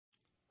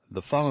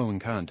The following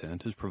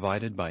content is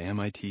provided by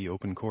MIT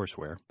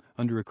OpenCourseware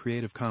under a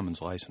Creative Commons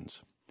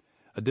license.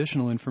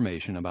 Additional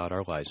information about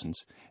our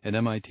license and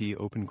MIT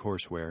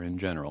OpenCourseware in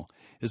general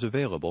is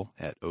available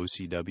at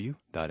ocw.mit.edu.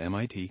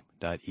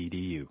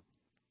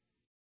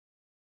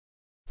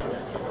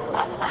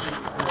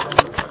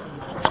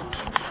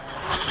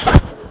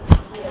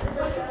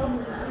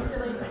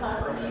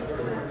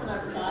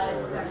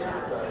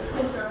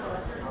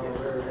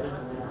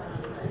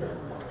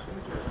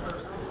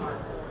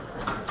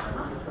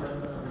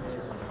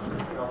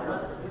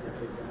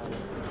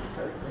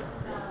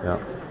 Yeah.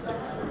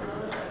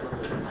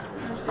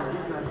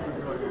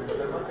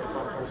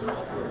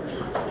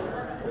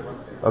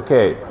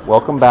 Okay,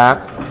 welcome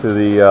back to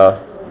the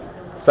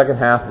second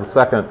half of the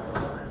second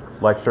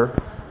lecture.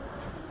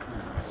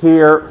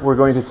 Here we're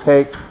going to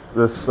take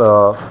this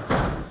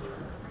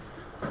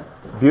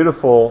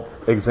beautiful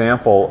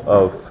example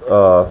of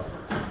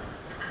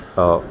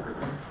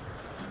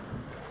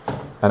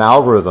an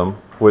algorithm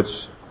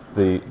which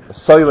the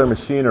cellular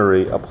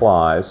machinery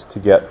applies to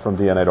get from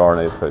DNA to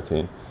RNA to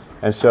protein,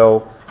 and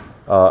show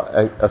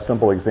a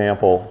simple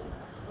example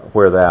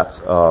where that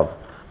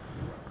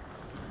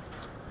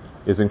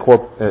is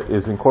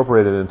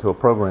incorporated into a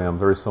program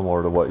very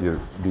similar to what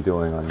you'd be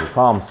doing on your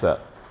problem set.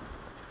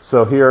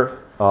 So here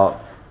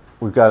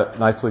we've got it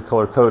nicely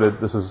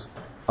color-coded. This is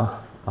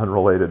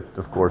unrelated,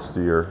 of course,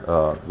 to your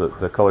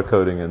the color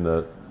coding and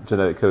the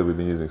genetic code we've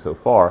been using so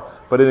far,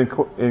 but it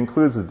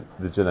includes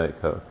the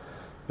genetic code.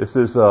 This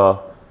is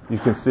you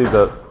can see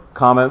the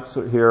comments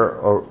here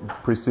are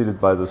preceded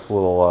by this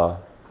little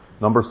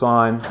number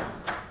sign.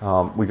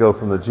 We go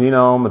from the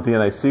genome, a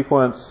DNA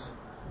sequence,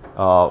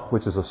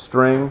 which is a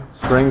string.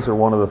 Strings are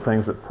one of the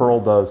things that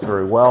Perl does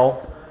very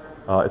well.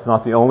 It's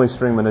not the only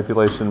string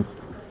manipulation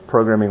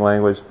programming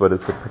language, but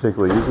it's a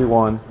particularly easy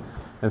one.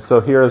 And so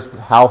here's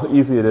how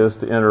easy it is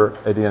to enter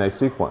a DNA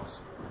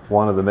sequence.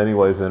 One of the many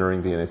ways of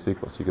entering DNA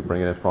sequence. You can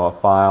bring it in from a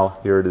file.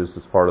 Here it is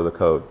as part of the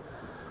code.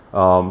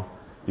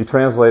 You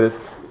translate it.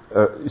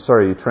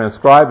 You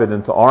transcribe it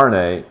into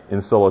RNA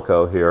in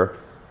silico here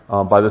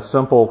by the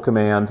simple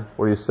command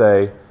where you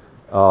say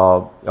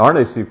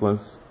RNA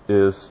sequence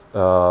is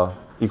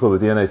equal to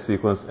DNA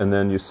sequence, and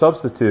then you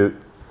substitute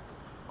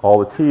all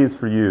the T's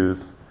for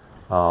U's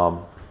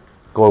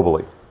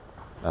globally.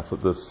 That's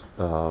what this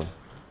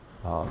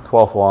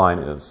 12th line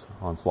is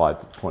on slide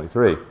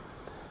 23.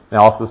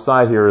 Now, off the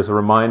side here is a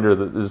reminder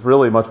that it's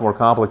really much more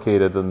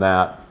complicated than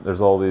that. There's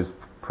all these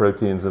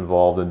proteins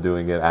involved in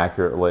doing it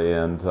accurately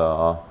and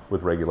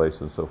with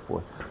regulation and so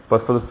forth.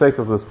 But for the sake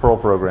of this Perl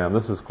program,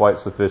 this is quite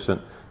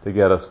sufficient to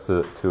get us to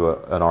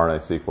an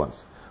RNA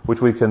sequence,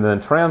 which we can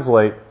then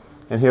translate.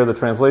 And here the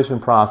translation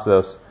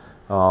process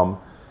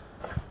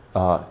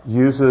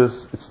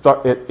uses,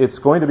 it's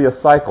going to be a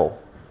cycle.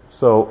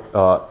 So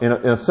in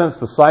a sense,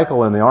 the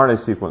cycle in the RNA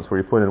sequence where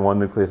you put in one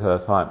nucleotide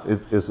at a time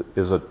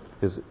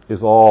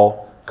is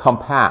all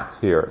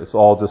compact here. It's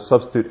all just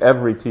substitute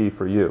every T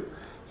for U.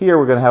 Here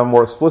we're going to have a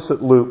more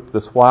explicit loop,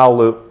 this while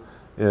loop.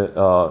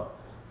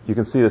 You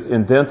can see it's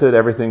indented.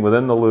 Everything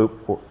within the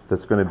loop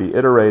that's going to be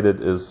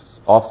iterated is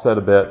offset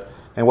a bit.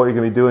 And what you're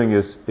going to be doing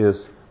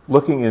is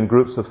looking in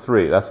groups of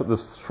three. That's what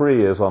this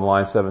 3 is on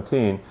line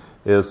 17,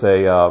 is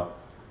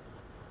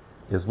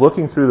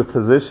looking through the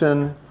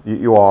position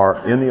you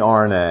are in the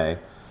RNA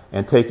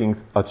and taking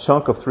a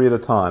chunk of 3 at a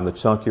time. The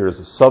chunk here is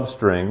a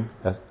substring,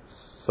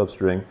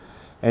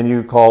 and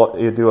you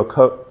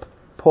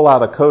pull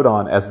out a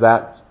codon as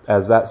that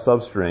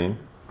substring,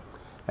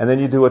 and then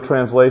you do a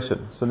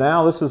translation. So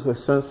now this is a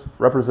sense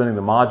representing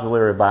the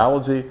modularity of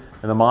biology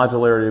and the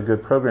modularity of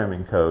good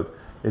programming code.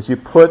 Is you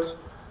put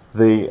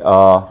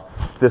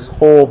this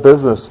whole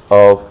business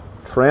of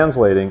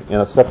translating in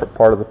a separate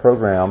part of the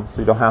program, so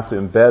you don't have to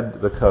embed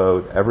the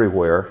code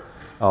everywhere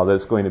that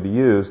it's going to be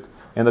used.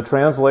 And the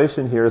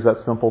translation here is that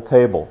simple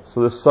table.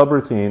 So this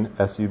subroutine,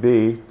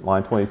 SUB,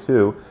 line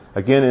 22,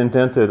 again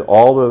indented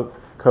all the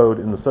code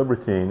in the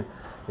subroutine.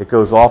 It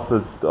goes off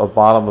the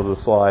bottom of the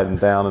slide and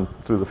down and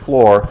through the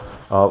floor,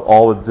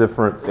 all the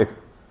different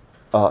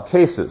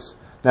cases.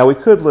 Now we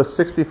could list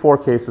 64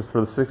 cases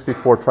for the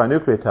 64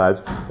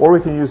 trinucleotides, or we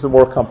can use a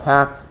more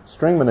compact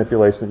string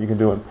manipulation that you can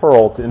do in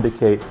Perl to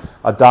indicate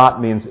a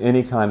dot means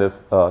any kind of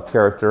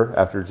character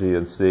after G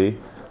and C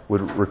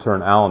would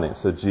return alanine.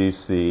 So G,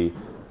 C,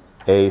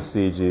 A,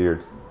 C, G, or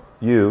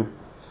U.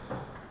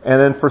 And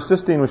then for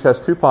cysteine, which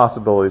has 2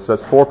 possibilities,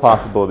 that's 4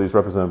 possibilities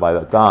represented by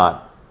that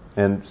dot.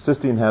 And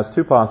cysteine has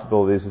 2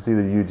 possibilities. It's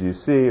either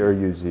UGC or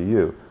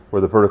UGU,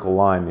 where the vertical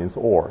line means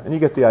or. And you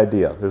get the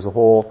idea. There's a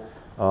whole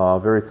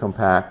very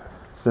compact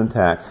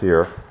syntax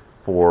here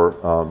for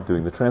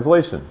doing the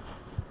translation.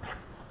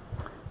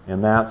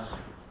 And that's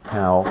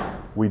how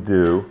we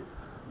do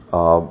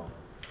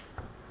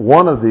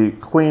one of the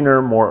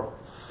cleaner, more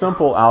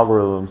simple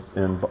algorithms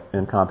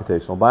in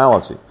computational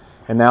biology.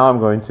 And now I'm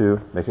going to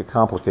make it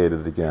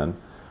complicated again.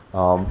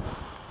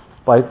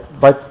 By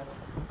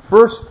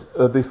first,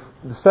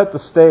 to set the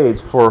stage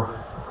for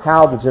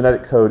how the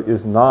genetic code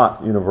is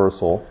not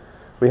universal,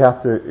 we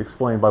have to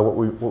explain by what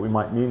we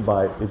might mean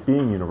by it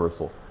being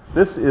universal.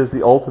 this is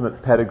the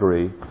ultimate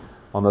pedigree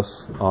on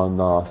this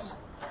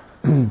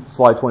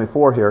slide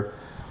 24 here,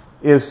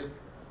 is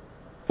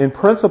in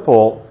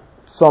principle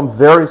some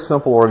very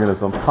simple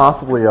organism,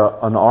 possibly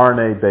an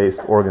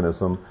RNA-based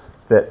organism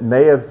that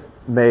may have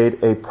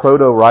made a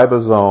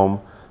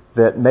proto-ribosome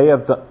that may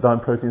have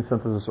done protein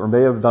synthesis or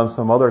may have done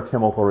some other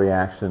chemical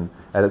reaction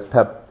at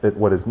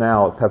what is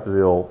now a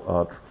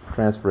peptidyl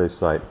transferase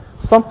site.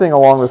 Something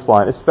along this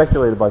line, it's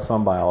speculated by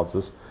some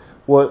biologists,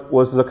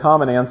 was the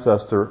common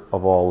ancestor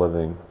of all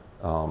living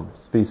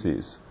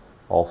species,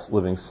 all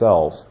living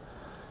cells.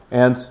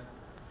 And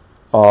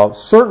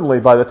certainly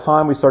by the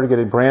time we started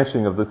getting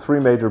branching of the three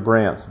major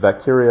branches,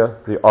 bacteria,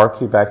 the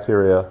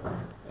archaebacteria,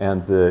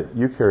 and the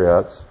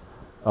eukaryotes,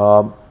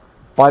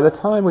 by the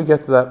time we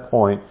get to that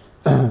point,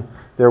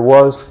 there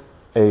was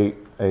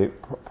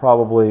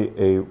probably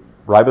a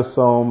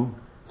ribosome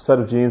set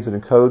of genes that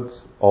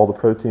encodes all the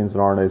proteins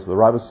and RNAs of the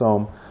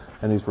ribosome,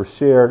 and these were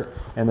shared.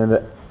 And then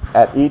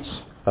at each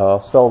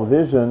cell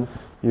division,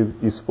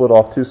 you split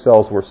off two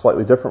cells that were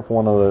slightly different from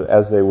one another.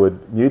 As they would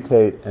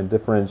mutate and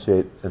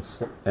differentiate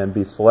and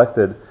be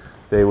selected,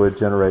 they would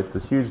generate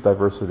this huge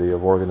diversity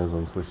of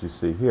organisms, which you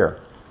see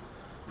here.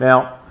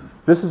 Now,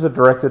 this is a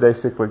directed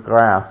acyclic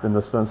graph in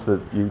the sense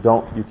that you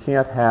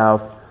can't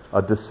have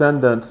a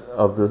descendant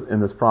in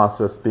this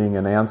process being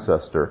an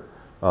ancestor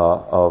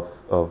of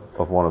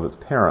one of its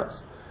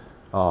parents.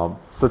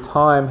 So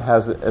time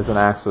has as an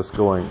axis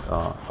going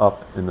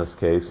up in this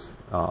case,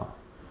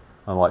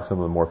 unlike some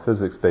of the more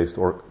physics-based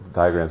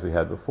diagrams we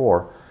had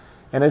before.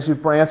 And as you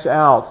branch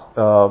out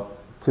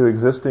to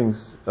existing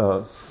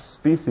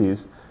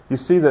species, you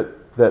see that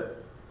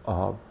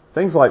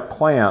things like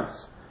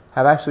plants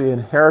have actually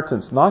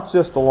inheritance not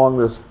just along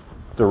this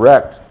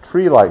direct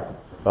tree-like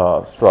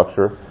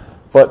structure,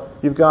 but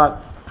you've got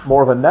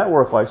more of a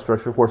network-like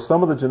structure where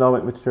some of the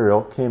genomic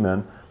material came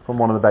in from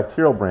one of the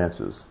bacterial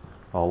branches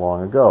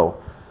long ago.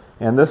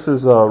 And this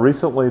has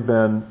recently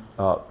been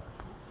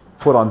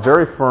put on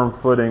very firm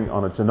footing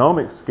on a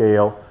genomic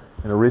scale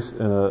in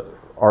an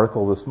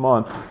article this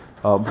month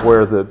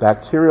where the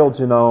bacterial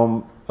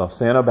genome of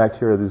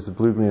cyanobacteria, these are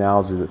blue-green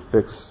algae that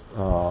fix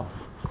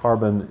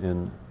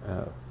carbon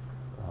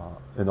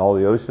in all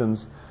the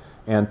oceans,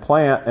 and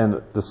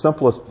the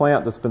simplest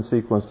plant that's been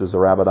sequenced is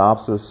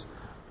Arabidopsis,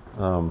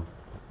 a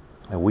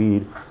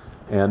weed.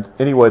 And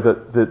anyway,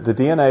 the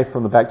DNA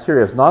from the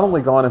bacteria has not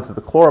only gone into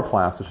the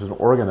chloroplast, which is an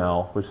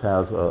organelle, which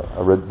has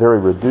a very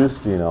reduced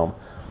genome,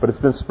 but it's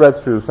been spread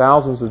through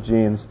thousands of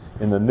genes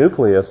in the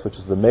nucleus, which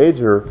is the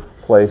major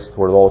place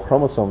where all the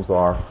chromosomes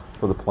are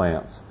for the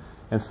plants.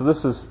 And so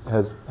this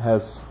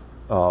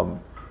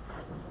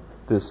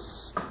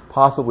this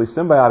possibly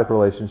symbiotic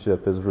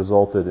relationship has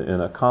resulted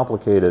in a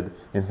complicated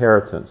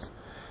inheritance.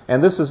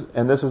 And this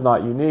is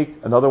not unique.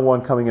 Another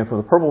one coming in from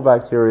the purple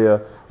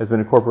bacteria has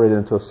been incorporated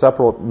into a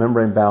separate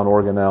membrane-bound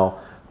organelle,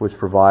 which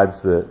provides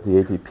the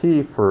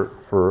ATP for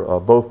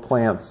both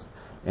plants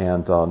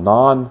and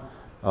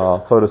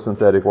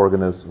non-photosynthetic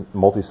organisms,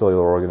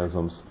 multicellular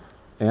organisms,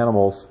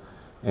 animals.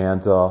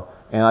 And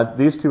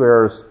these two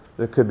errors,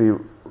 there could be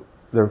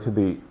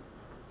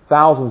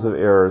thousands of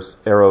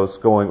arrows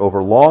going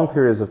over long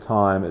periods of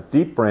time at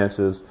deep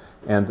branches,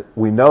 and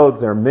we know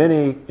there are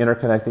many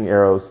interconnecting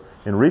arrows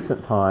in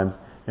recent times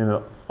in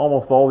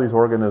almost all these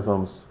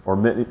organisms, or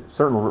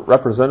certain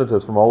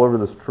representatives from all over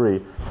this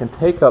tree, can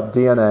take up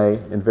DNA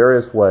in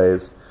various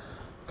ways,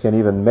 can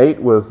even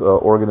mate with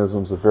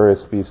organisms of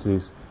various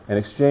species, and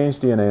exchange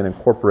DNA and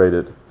incorporate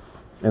it.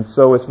 And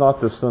so it's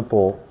not this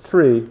simple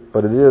tree,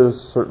 but it is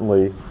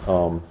certainly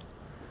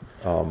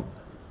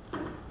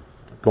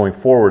going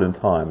forward in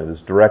time. It is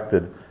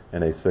directed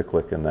and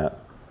acyclic in that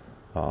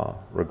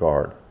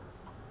regard.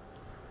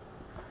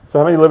 So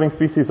how many living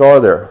species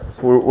are there?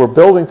 So we're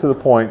building to the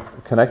point,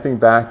 connecting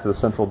back to the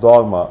central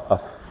dogma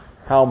of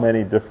how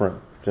many different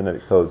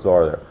genetic codes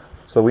are there.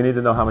 So we need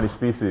to know how many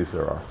species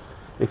there are.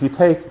 If you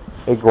take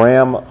a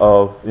gram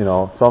of,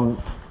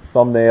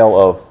 thumbnail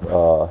of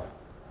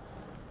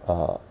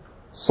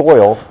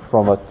soil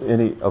from a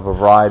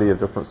variety of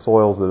different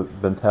soils that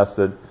have been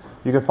tested,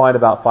 you can find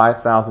about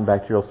 5,000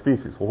 bacterial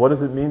species. Well, what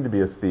does it mean to be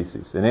a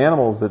species? In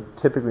animals, it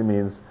typically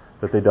means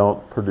that they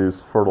don't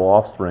produce fertile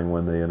offspring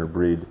when they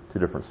interbreed two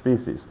different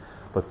species.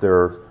 But there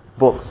are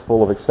books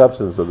full of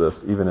exceptions of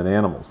this, even in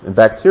animals. In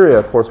bacteria,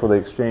 of course, where they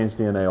exchange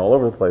DNA all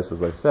over the place,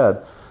 as I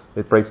said,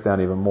 it breaks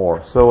down even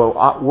more. So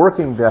a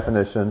working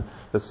definition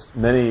that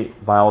many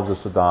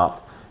biologists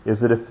adopt is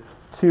that if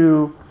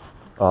two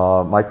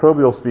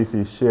microbial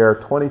species share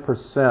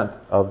 20%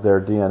 of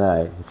their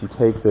DNA, if you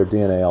take their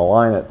DNA,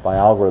 align it by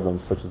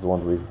algorithms such as the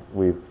ones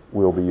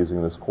we'll be using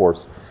in this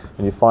course,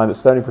 and you find that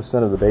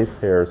 70% of the base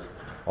pairs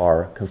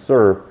are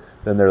conserved,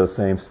 then they're the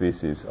same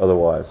species.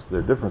 Otherwise,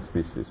 they're different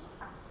species.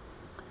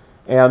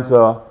 And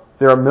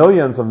there are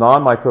millions of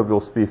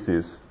non-microbial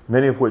species,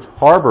 many of which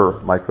harbor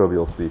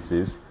microbial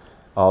species.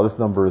 This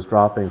number is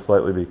dropping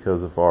slightly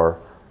because of our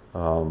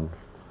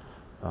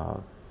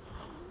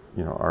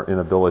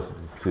inability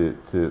to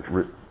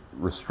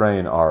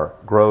restrain our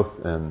growth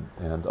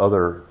and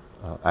other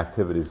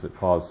activities that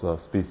cause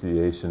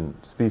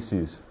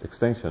species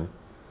extinction.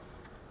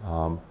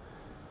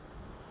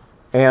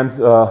 And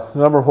the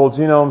number of whole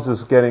genomes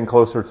is getting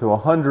closer to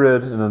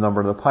 100, and the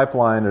number in the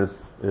pipeline is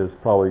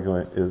probably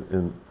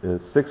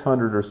is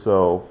 600 or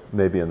so,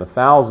 maybe in the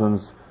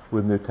thousands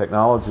with new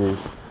technologies.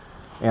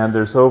 And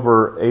there's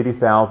over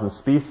 80,000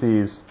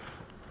 species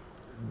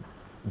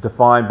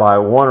defined by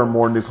one or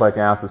more nucleic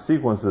acid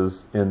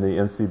sequences in the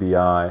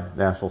NCBI,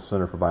 National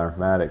Center for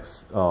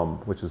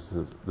Bioinformatics, which is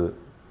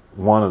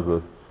one of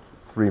the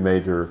three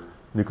major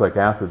nucleic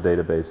acid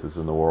databases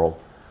in the world.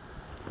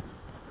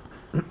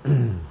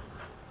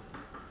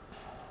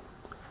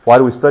 Why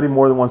do we study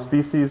more than one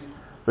species?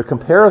 The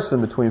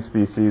comparison between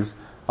species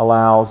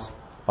allows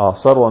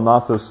subtle and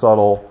not so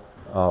subtle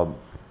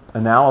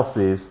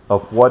analyses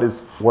of what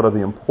are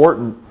the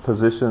important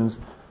positions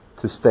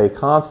to stay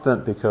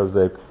constant because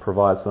they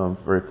provide some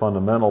very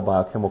fundamental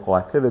biochemical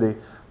activity,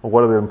 or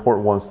what are the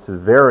important ones to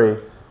vary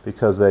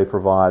because they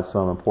provide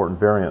some important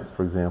variants,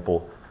 for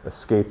example,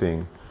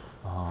 escaping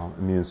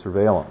immune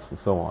surveillance and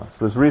so on.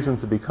 So there's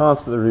reasons to be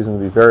constant, there's reasons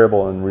to be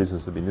variable, and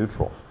reasons to be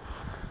neutral.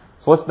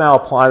 So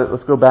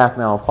let's go back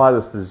now and apply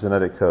this to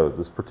genetic code,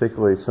 this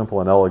particularly simple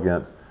and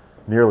elegant,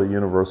 nearly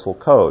universal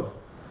code.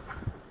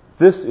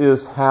 This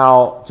is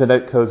how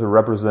genetic codes are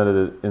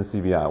represented in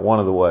CBI, one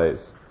of the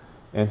ways.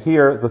 And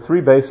here, the three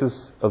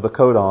bases of the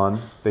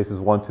codon, bases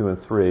 1, 2, and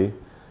 3,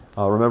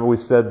 remember we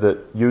said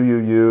that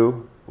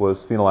UUU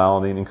was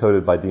phenylalanine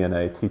encoded by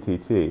DNA,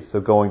 TTT. So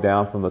going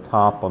down from the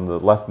top on the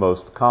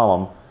leftmost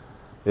column,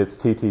 it's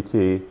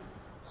TTT,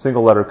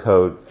 single letter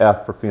code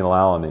F for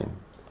phenylalanine.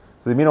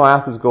 So the amino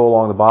acids go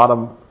along the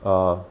bottom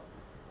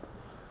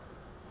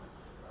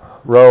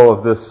row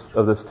of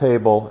this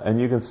table, and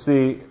you can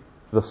see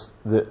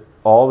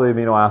all the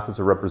amino acids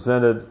are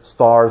represented.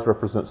 Stars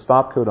represent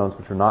stop codons,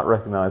 which are not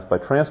recognized by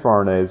transfer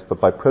RNAs,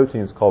 but by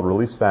proteins called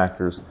release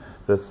factors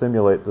that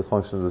simulate the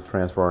functions of the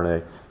transfer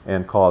RNA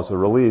and cause a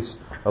release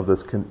of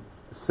this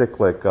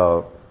cyclic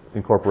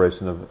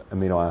incorporation of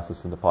amino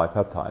acids into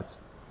polypeptides.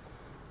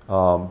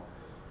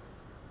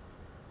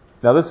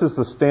 Now this is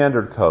the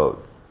standard code,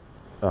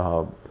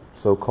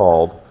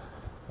 so-called,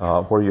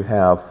 where you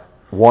have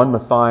one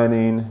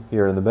methionine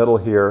here in the middle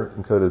here,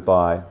 encoded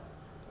by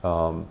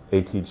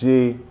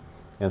ATG,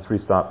 and three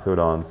stop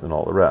codons and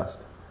all the rest.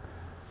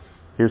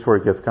 Here's where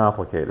it gets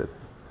complicated.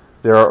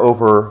 There are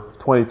over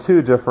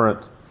 22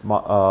 different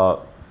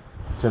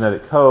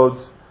genetic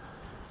codes.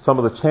 Some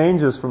of the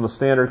changes from the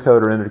standard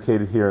code are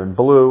indicated here in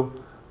blue.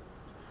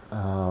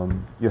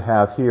 You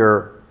have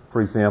here,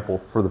 for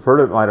example, for the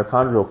vertebrate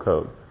mitochondrial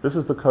code. This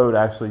is the code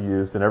actually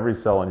used in every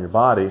cell in your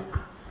body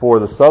for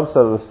the subset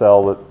of the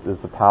cell that is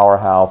the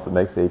powerhouse that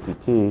makes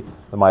ATP,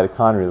 the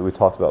mitochondria that we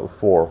talked about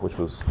before, which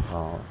was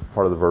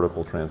part of the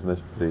vertical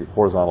transmission, the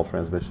horizontal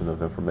transmission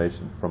of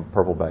information from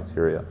purple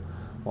bacteria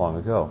long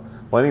ago.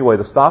 Well, anyway,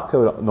 the stop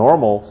codon,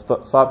 normal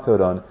stop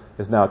codon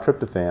is now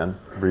tryptophan,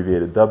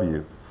 abbreviated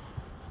W.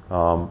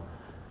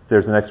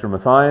 There's an extra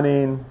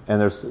methionine,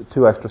 and there's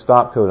two extra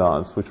stop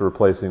codons, which are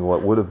replacing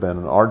what would have been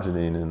an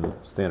arginine in the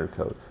standard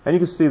code. And you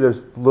can see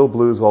there's little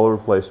blues all over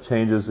the place,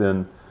 changes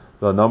in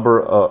the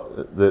number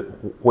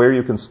where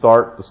you can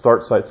start. The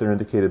start sites are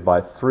indicated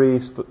by 1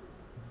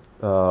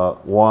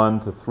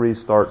 to 3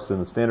 starts in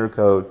the standard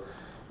code.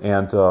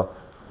 And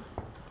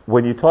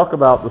when you talk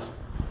about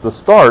the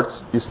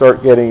starts, you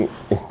start getting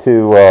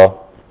into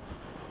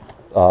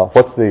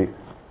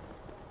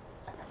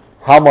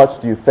how much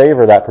do you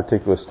favor that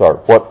particular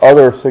start? What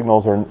other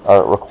signals are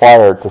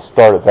required to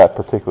start at that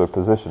particular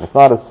position? It's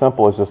not as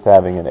simple as just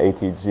having an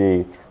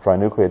ATG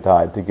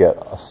trinucleotide to get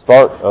a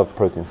start of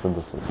protein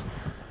synthesis.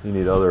 You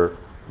need other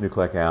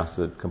nucleic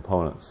acid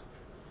components.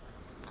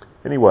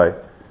 Anyway,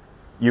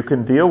 you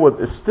can deal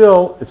with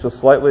it's a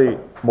slightly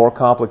more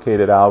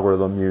complicated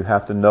algorithm. You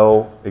have to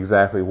know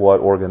exactly what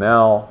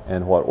organelle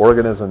and what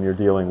organism you're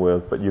dealing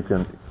with, but you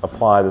can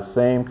apply the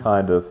same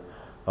kind of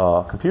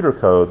computer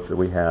code that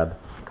we had a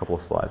couple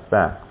of slides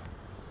back.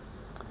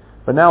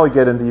 But now we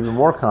get into even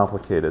more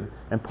complicated.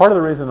 And part of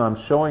the reason I'm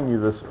showing you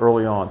this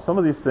early on, some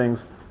of these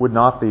things would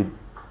not be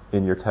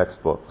in your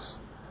textbooks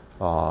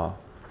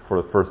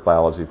for the first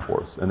biology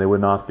course, and they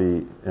would not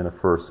be in a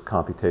first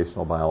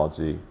computational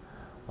biology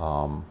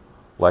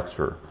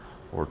lecture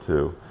or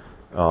two.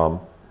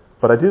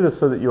 But I do this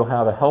so that you'll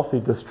have a healthy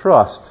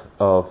distrust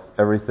of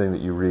everything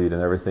that you read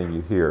and everything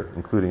you hear,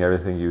 including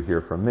everything you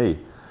hear from me.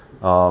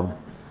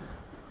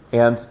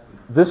 And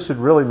this should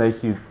really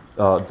make you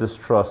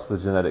distrust the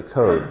genetic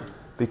code,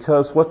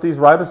 because what these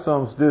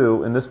ribosomes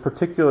do in this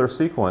particular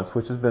sequence,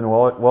 which has been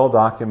well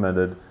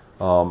documented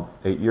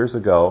 8 years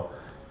ago,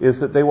 is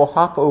that they will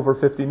hop over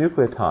 50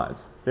 nucleotides.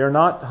 They're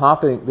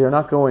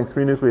not going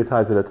 3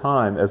 nucleotides at a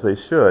time as they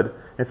should.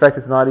 In fact,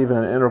 it's not even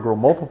an integral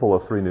multiple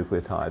of 3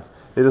 nucleotides.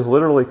 It is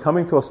literally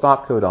coming to a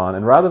stop codon,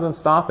 and rather than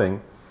stopping,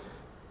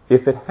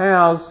 if it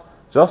has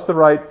just the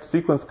right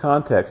sequence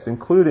context,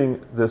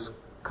 including this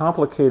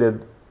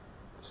complicated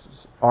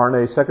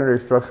RNA secondary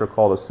structure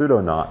called a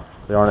pseudoknot.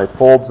 The RNA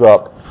folds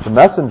up the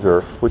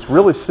messenger, which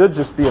really should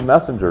just be a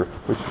messenger,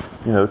 which,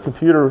 the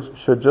computer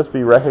should just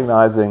be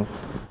recognizing,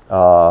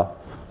 or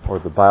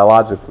the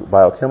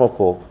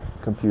biochemical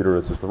computer,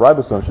 as is the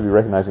ribosome, should be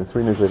recognizing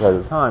 3 nucleotides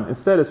at a time.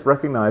 Instead, it's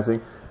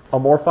recognizing a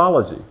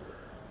morphology.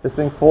 This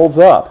thing folds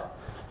up,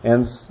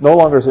 and no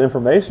longer is an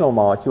informational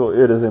molecule,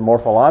 it is a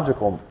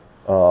morphological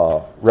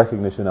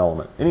recognition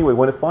element. Anyway,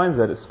 when it finds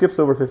that, it skips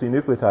over 50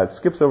 nucleotides,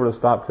 skips over the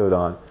stop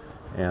codon,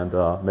 and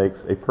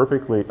makes a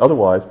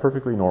otherwise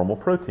perfectly normal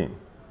protein.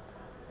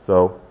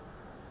 So,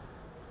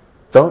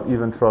 don't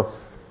even trust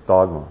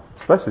dogma.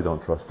 Especially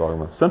don't trust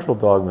dogma. Central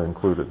dogma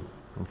included.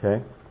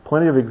 Okay?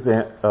 Plenty of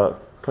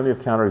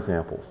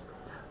counterexamples.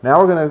 Now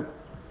we're going to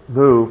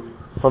move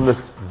from this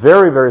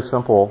very, very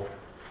simple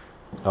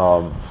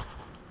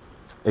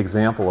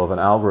example of an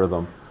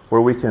algorithm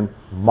where we can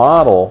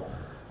model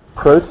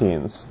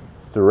proteins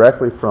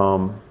directly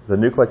from the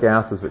nucleic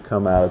acids that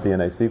come out of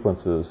DNA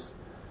sequences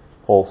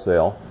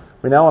wholesale.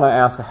 We now want to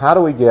ask, how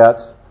do we get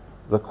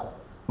the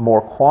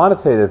more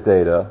quantitative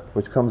data,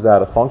 which comes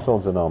out of functional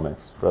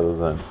genomics rather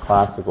than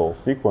classical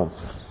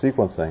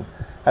sequencing,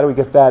 how do we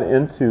get that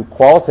into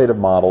qualitative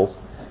models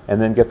and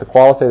then get the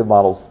qualitative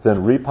models then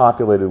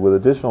repopulated with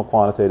additional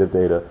quantitative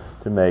data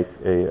to make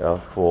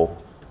a full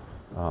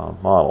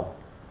model?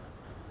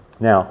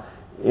 Now,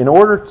 in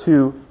order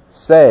to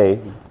say,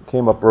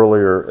 came up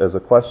earlier as a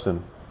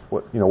question,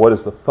 what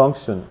is the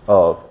function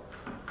of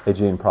a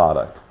gene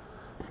product?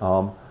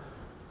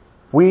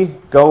 We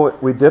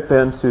dip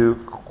into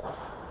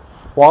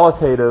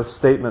qualitative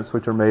statements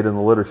which are made in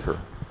the literature,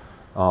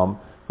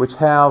 which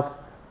have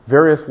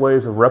various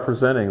ways of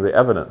representing the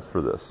evidence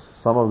for this.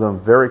 Some of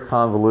them very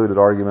convoluted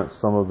arguments,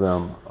 some of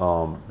them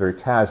very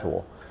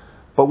casual.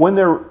 But when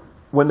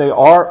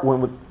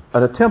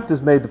an attempt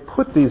is made to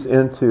put these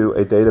into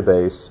a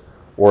database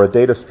or a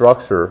data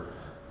structure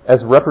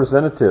as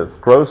representative,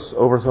 gross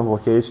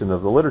oversimplification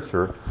of the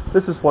literature,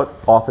 this is what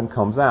often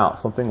comes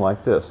out, something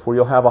like this, where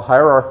you'll have a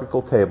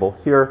hierarchical table.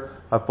 Here,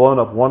 I've blown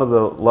up one of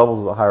the levels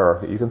of the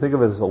hierarchy. You can think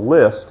of it as a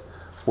list,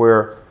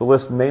 where the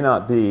list may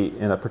not be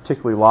in a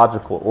particularly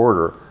logical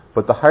order,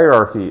 but the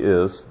hierarchy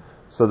is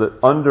so that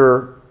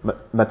under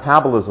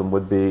metabolism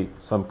would be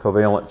some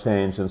covalent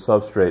change in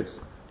substrates,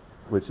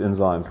 which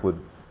enzymes would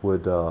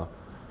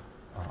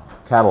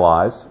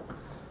catalyze.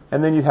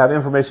 And then you have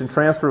information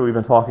transfer we've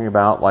been talking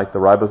about, like the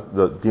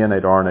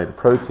DNA to RNA to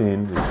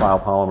protein, these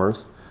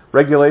biopolymers.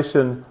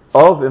 Regulation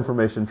of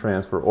information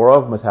transfer or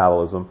of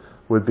metabolism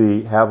would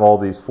have all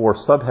these 4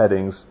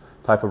 subheadings,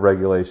 type of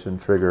regulation,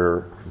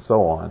 trigger, and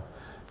so on.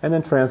 And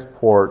then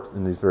transport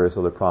and these various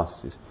other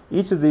processes.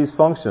 Each of these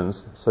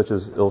functions, such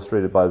as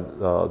illustrated by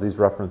these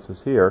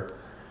references here,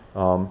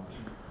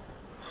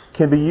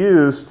 can be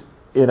used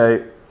in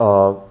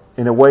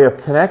a way of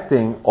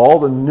connecting all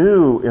the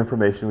new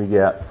information we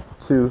get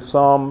to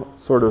some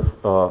sort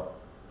of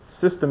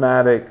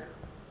systematic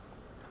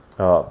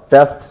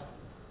best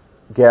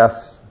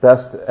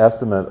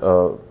estimate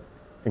of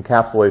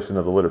encapsulation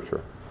of the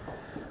literature.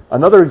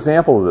 Another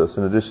example of this,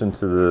 in addition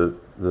to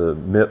the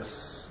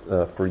MIPS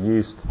for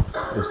yeast,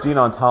 is gene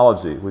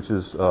ontology, which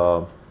is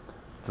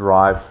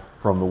derived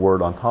from the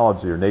word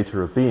ontology, or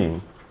nature of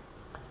being.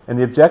 And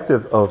the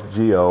objective of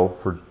GEO,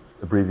 for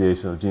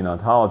abbreviation of gene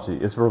ontology,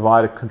 is to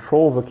provide a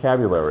control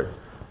vocabulary.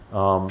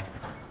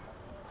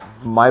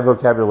 My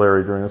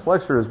vocabulary during this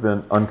lecture has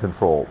been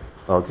uncontrolled,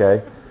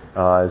 okay,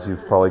 as you've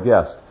probably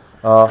guessed.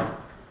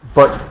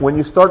 But when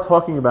you start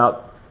talking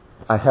about,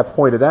 I have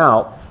pointed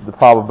out the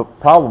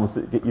problems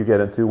that you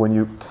get into when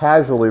you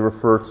casually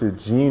refer to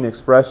gene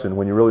expression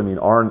when you really mean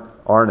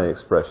RNA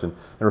expression,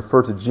 and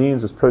refer to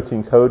genes as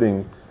protein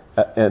coding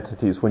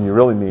entities when you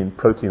really mean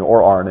protein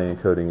or RNA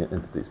encoding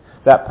entities.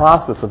 That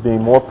process of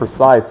being more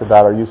precise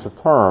about our use of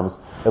terms,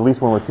 at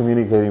least when we're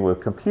communicating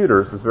with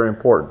computers, is very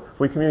important.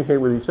 We communicate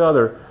with each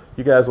other.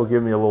 You guys will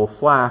give me a little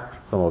slack,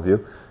 some of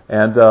you,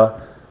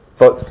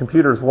 but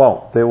computers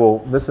won't. They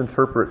will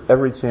misinterpret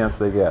every chance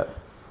they get.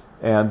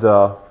 And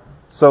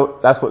so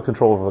that's what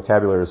control of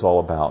vocabulary is all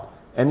about.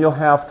 And you'll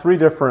have 3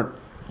 different,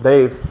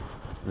 the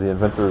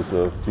inventors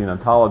of gene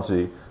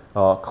ontology,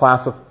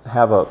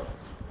 have a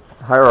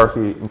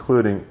hierarchy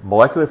including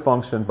molecular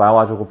function,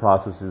 biological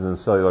processes, and a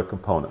cellular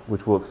component,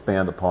 which we'll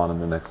expand upon in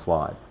the next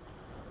slide.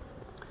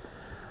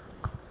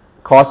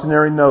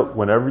 Cautionary note,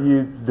 whenever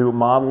you do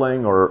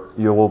modeling, or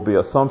there will be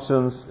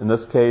assumptions. In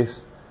this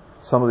case,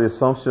 some of the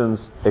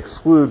assumptions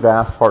exclude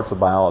vast parts of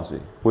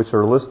biology, which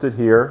are listed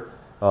here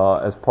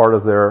as part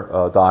of their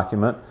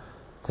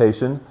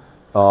documentation.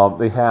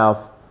 They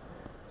have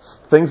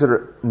things that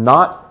are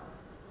not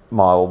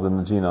modeled in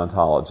the gene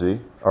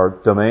ontology,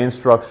 are domain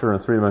structure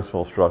and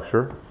 3-dimensional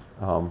structure,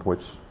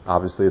 which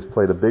obviously has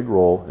played a big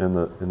role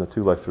in the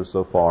 2 lectures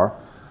so far.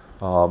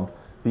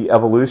 The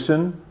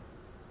evolution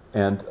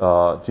and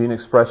gene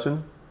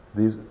expression.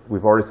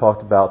 We've already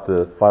talked about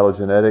the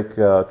phylogenetic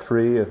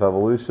tree of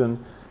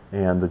evolution,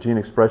 and the gene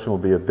expression will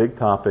be a big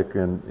topic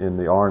in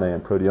the RNA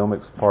and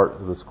proteomics part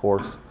of this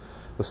course.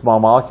 the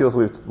small molecules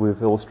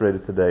we've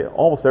illustrated today,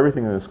 almost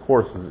everything in this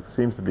course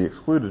seems to be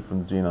excluded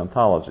from the gene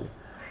ontology.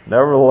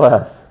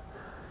 Nevertheless,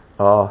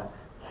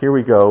 here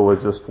we go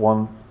with just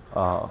one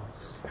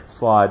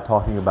slide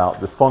talking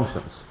about the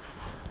functions.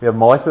 We have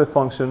molecular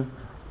function,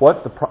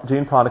 what the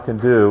gene product can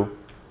do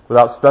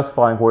without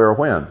specifying where or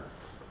when.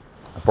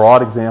 A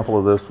broad example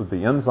of this would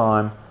be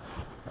enzyme,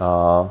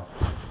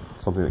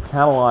 something that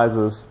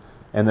catalyzes,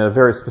 and then a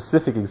very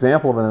specific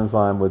example of an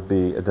enzyme would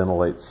be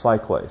adenylate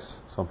cyclase,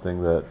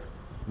 something that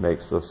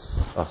makes a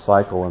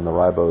cycle in the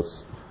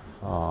ribose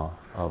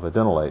of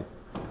adenylate.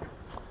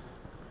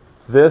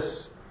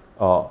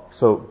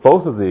 So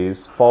both of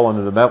these fall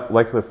under the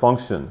molecular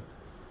function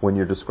when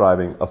you're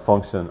describing a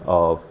function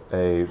of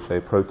a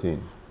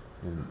protein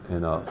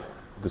in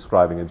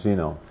describing a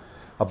genome.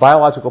 A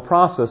biological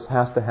process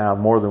has to have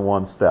more than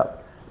one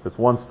step. If it's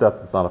one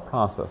step, it's not a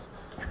process.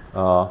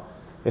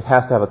 It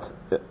has to have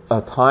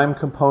a time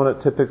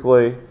component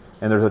typically,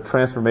 and there's a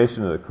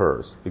transformation that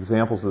occurs.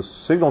 Examples of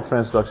signal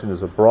transduction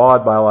is a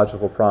broad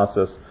biological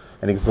process.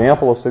 An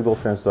example of signal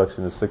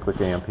transduction is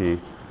cyclic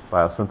AMP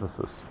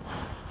biosynthesis.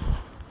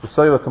 The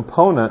cellular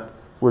component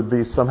would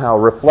be somehow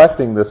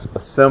reflecting this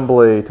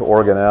assembly to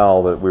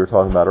organelle that we were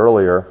talking about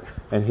earlier.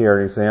 And here,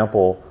 an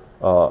example,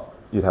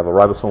 you'd have a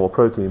ribosomal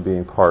protein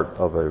being part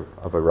of a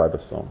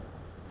ribosome.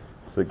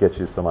 So it gets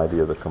you some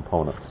idea of the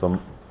components. So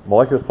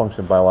molecular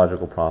function,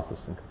 biological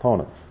process, and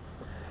components.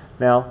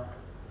 Now,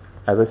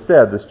 as I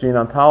said, this gene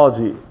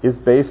ontology is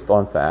based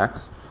on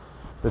facts.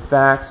 The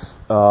facts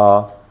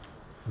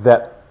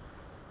that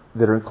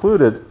are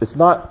included, it's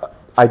not,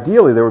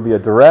 ideally there would be a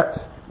direct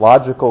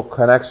logical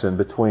connection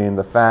between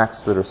the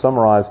facts that are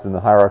summarized in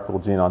the hierarchical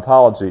gene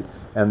ontology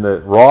and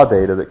the raw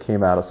data that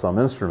came out of some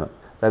instrument.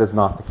 That is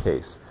not the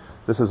case.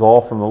 This is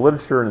all from the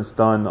literature, and it's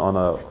done on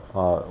a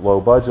low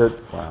budget.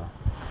 Wow.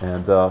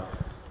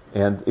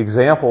 And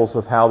examples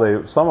of how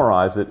they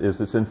summarize it is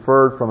it's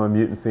inferred from a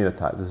mutant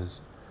phenotype. This is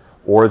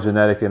or a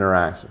genetic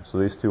interaction. So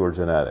these two are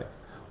genetic.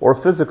 Or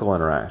a physical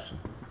interaction.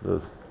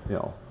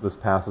 This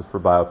passes for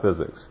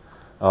biophysics.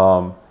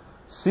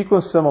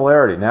 Sequence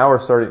similarity. Now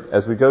we're starting,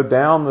 as we go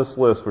down this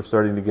list, we're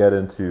starting to get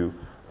into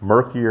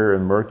murkier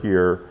and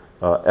murkier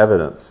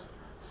evidence.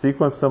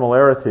 Sequence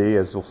similarity,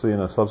 as you'll see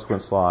in a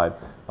subsequent slide,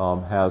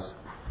 has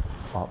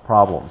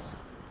problems.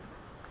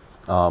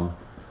 A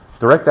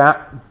direct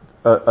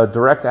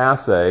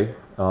assay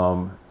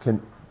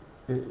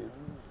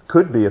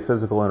could be a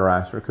physical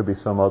interaction, or it could be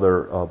some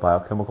other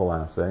biochemical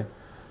assay.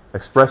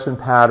 Expression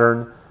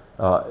pattern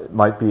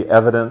might be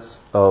evidence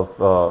of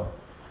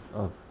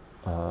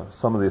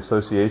some of the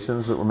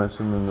associations that were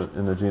mentioned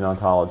in the gene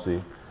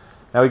ontology.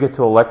 Now we get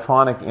to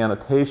electronic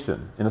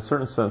annotation. In a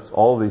certain sense,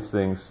 all of these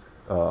things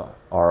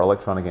are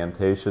electronic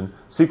annotation.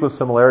 Sequence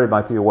similarity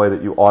might be a way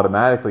that you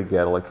automatically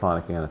get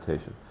electronic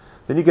annotation.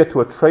 Then you get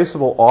to a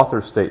traceable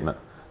author statement.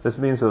 This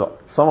means that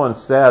someone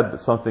said that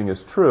something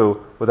is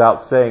true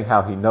without saying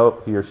how he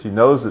or she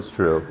knows it's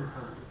true.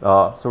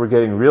 So we're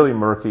getting really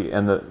murky.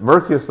 And the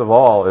murkiest of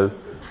all is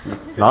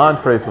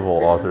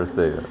non-traceable author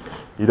statement.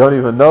 You don't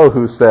even know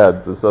who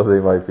said that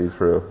something might be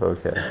true.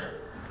 Okay.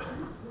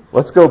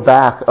 Let's go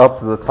back up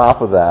to the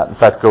top of that. In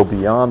fact, go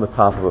beyond the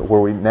top of it,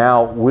 where we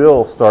now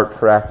will start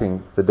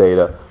tracking the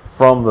data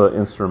from the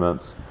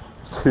instruments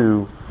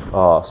to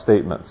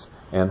statements.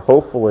 And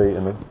hopefully,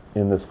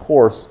 in this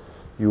course,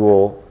 you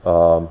will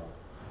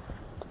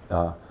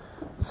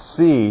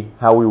see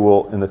how we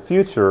will, in the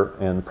future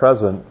and the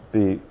present,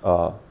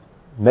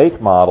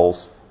 make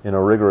models in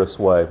a rigorous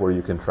way where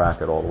you can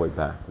track it all the way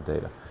back to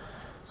data.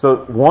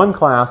 So one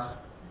class,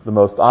 the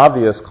most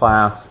obvious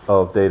class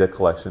of data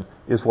collection,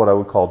 is what I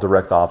would call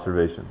direct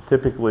observation,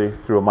 typically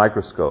through a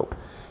microscope.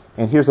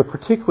 And here's a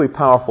particularly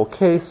powerful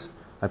case.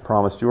 I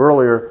promised you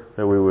earlier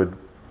that we would,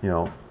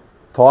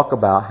 talk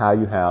about how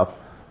you have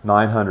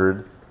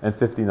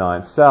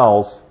 959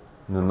 cells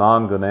in the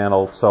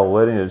non-gonadal cell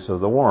lineage of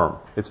the worm.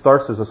 It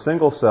starts as a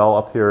single cell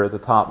up here at the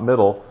top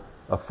middle,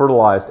 a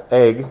fertilized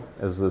egg,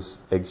 as this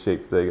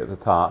egg-shaped thing at the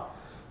top,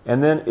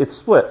 and then it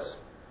splits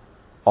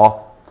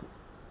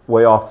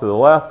way off to the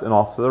left and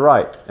off to the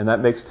right. And that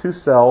makes two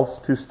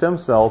stem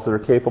cells that are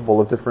capable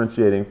of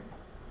differentiating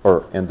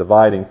and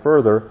dividing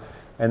further,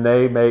 and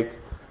they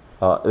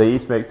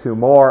each make two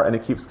more, and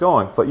it keeps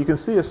going. But you can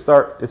see it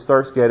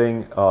starts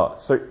getting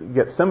you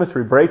get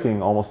symmetry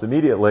breaking almost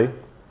immediately.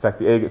 In fact,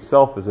 the egg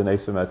itself is an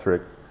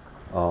asymmetric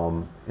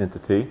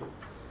entity.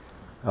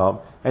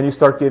 And you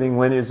start getting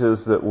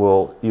lineages that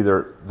will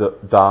either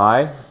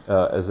die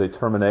as they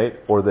terminate,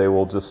 or they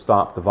will just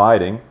stop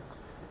dividing.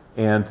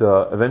 And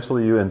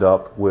eventually you end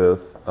up with,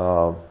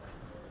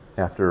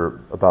 after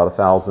about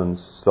 1,000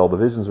 cell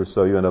divisions or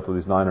so, you end up with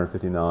these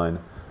 959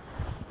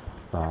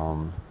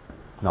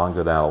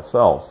 non-gonadal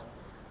cells.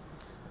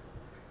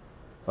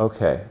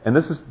 Okay, and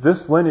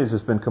this lineage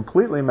has been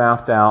completely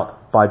mapped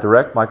out by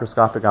direct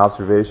microscopic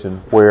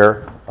observation,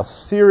 where a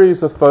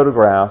series of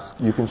photographs,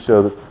 you can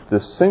show that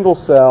this single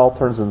cell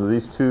turns into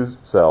these two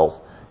cells.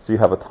 So you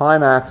have a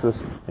time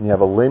axis and you have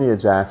a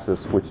lineage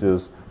axis, which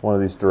is one of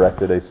these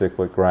directed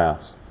acyclic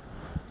graphs.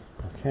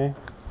 Okay.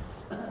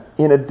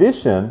 In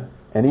addition,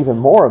 and even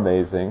more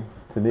amazing,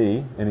 to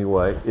me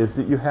anyway, is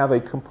that you have a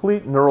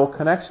complete neural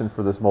connection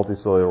for this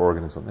multicellular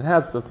organism. It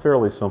has a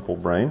fairly simple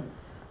brain,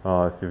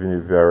 if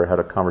you've ever had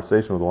a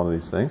conversation with one of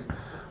these things.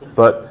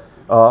 But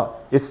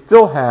it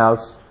still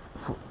has,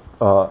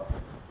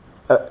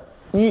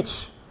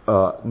 each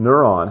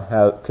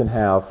neuron can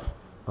have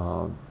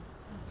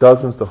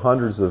dozens to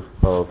hundreds of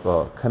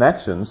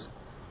connections,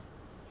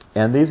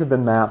 and these have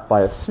been mapped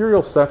by a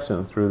serial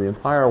section through the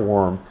entire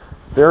worm,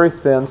 very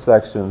thin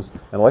sections,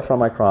 and electron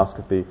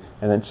microscopy,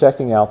 and then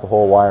checking out the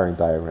whole wiring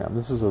diagram.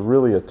 This is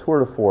really a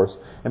tour de force,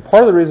 and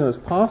part of the reason it's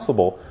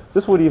possible,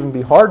 this would even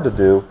be hard to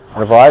do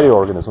in a variety of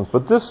organisms,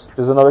 but this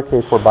is another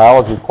case where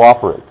biology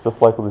cooperates, just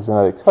like with the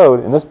genetic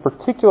code. In this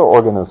particular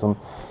organism,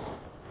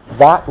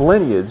 that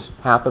lineage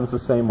happens the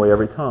same way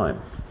every time.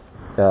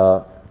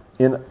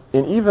 In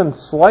even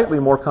slightly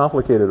more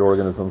complicated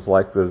organisms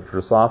like the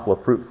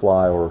Drosophila fruit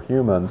fly or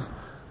humans,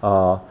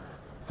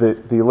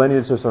 the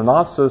lineages are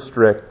not so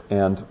strict,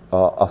 and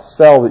a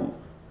cell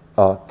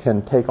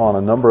can take on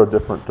a number of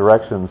different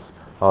directions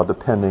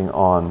depending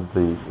on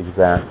the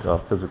exact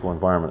physical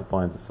environment it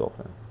finds itself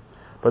in.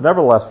 But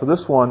nevertheless, for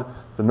this one,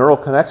 the neural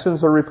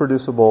connections are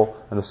reproducible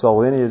and the cell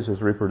lineage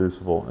is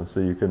reproducible, and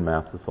so you can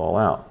map this all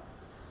out.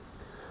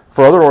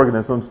 For other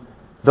organisms,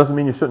 it doesn't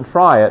mean you shouldn't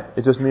try it.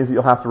 It just means that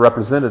you'll have to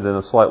represent it in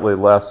a slightly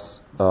less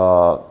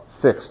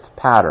fixed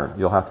pattern.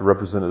 You'll have to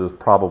represent it as a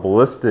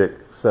probabilistic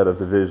set of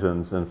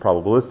divisions and a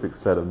probabilistic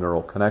set of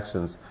neural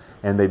connections,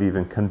 and maybe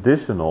even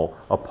conditional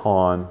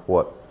upon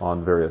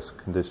on various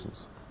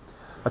conditions.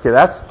 Okay,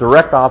 that's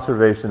direct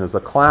observation as a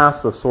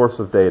class of source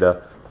of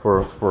data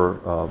for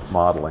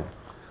modeling.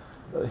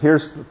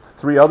 Here's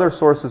three other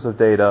sources of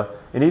data.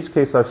 In each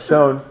case, I've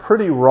shown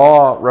pretty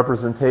raw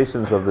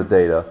representations of the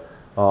data.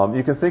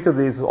 You can think of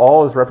these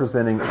all as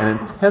representing an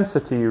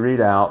intensity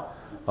readout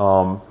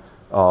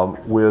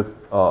with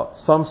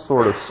some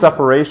sort of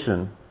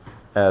separation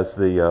as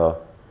the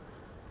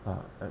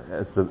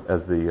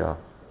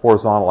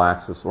horizontal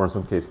axis, or in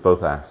some case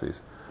both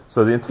axes.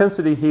 So the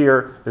intensity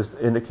here is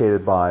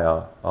indicated by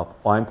a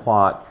line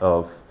plot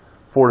of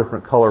 4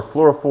 different color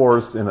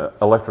fluorophores in an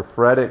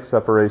electrophoretic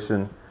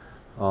separation,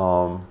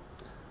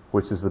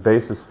 which is the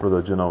basis for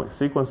the genomic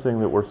sequencing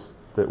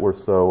that we're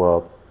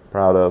so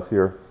proud of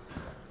here.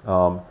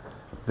 So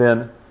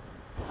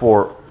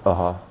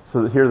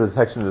here the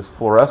detection is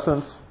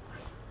fluorescence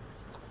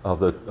of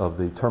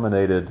the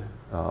terminated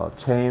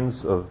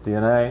chains of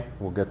DNA.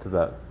 We'll get to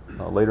that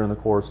later in the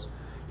course.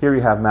 Here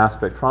you have mass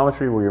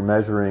spectrometry, where you're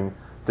measuring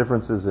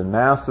differences in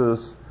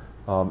masses.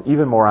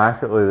 Even more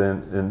accurately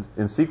than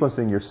in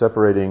sequencing, you're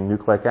separating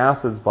nucleic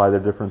acids by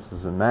their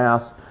differences in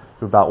mass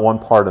to about 1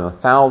 part in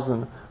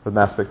 1,000. With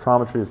mass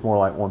spectrometry, it's more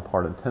like 1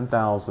 part in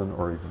 10,000,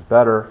 or even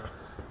better.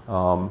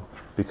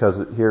 Because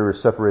here we're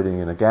separating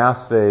in a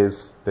gas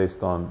phase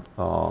based on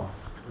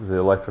the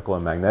electrical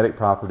and magnetic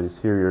properties.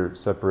 Here you're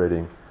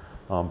separating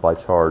by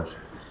charge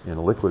in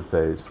a liquid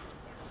phase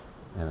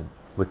and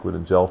liquid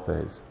and gel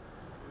phase.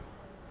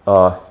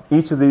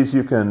 Each of these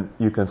you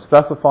can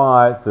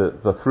specify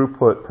the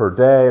throughput per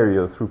day,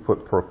 or the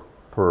throughput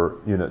per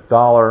unit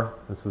dollar.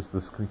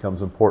 This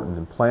becomes important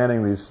in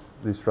planning these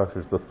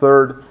structures. The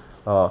third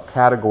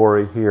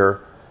category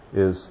here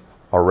is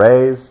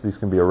arrays. These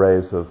can be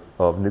arrays of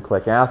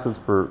nucleic acids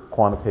for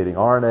quantitating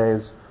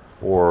RNAs,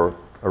 or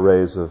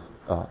arrays of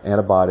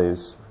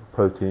antibodies,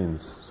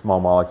 proteins, small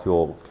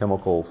molecule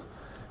chemicals,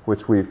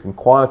 which we can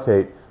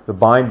quantitate the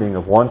binding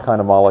of one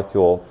kind of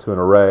molecule to an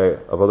array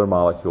of other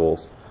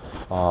molecules.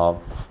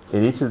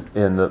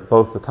 In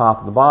both the top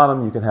and the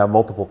bottom, you can have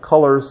multiple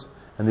colors,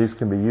 and these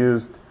can be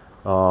used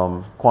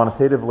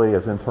quantitatively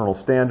as internal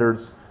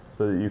standards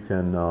so that you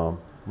can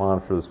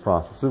monitor this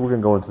process. So we're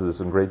going to go into this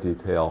in great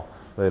detail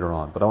later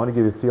on, but I want to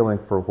give you a feeling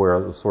for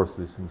where the source of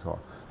these things are.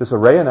 This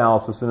array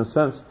analysis, in a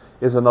sense,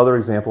 is another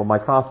example of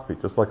microscopy.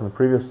 Just like in the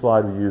previous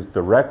slide, we used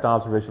direct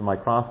observation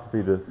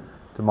microscopy to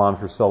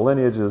monitor cell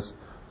lineages.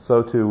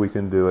 So too, we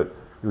can do it.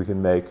 We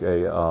can make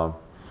a.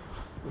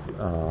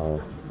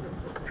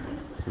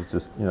 It's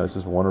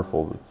just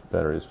wonderful that the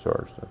battery is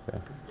charged. Okay.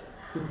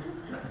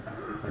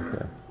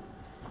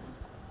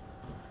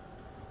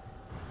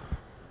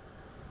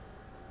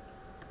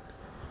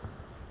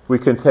 We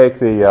can take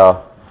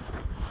the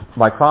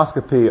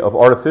microscopy of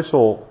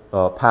artificial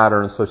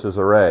patterns such as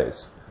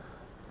arrays.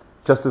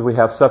 Just as we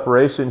have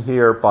separation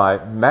here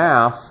by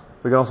mass,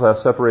 we can also have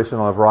separation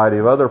on a variety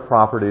of other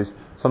properties,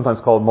 sometimes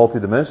called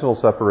multidimensional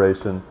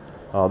separation.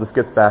 This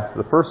gets back to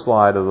the first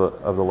slide of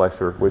the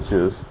lecture, which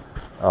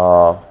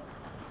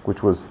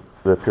was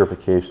the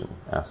purification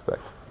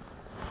aspect.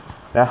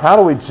 Now, how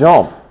do we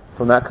jump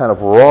from that kind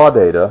of raw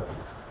data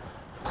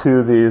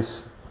to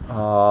these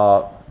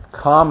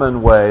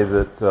common way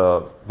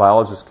that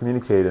biologists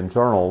communicate in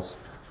journals,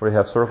 where you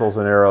have circles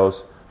and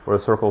arrows, where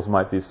the circles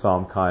might be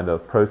some kind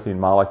of protein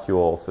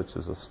molecule, such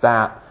as a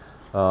stat,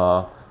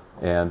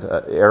 and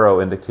an arrow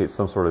indicates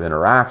some sort of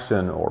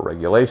interaction or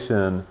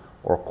regulation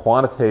or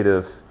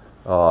quantitative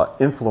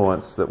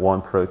influence that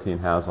one protein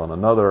has on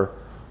another,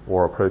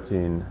 or a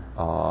protein,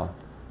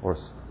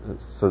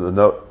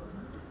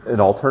 in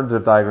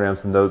alternative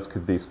diagrams, the nodes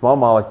could be small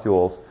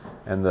molecules,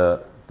 and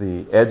the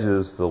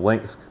edges, the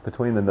links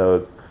between the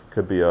nodes,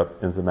 could be an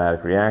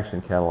enzymatic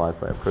reaction catalyzed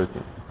by a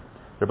protein.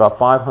 There are about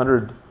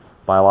 500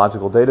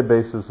 biological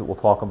databases that we'll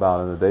talk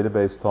about in the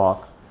database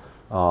talk.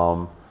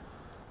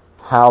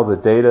 How the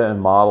data and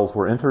models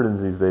were entered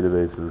into these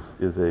databases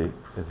is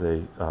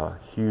a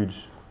huge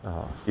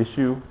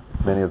issue.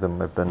 Many of them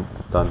have been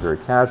done very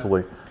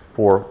casually.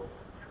 For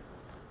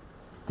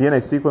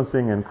DNA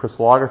sequencing and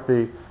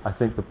crystallography, I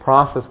think the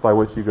process by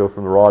which you go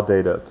from the raw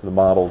data to the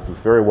models is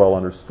very well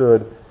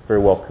understood,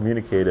 very well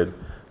communicated.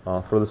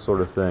 For this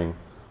sort of thing,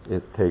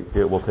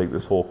 it will take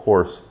this whole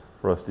course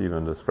for us to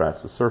even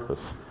scratch the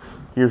surface.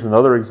 Here's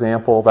another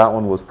example. That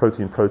one was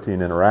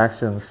protein-protein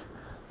interactions.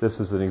 This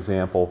is an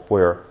example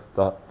where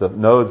the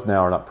nodes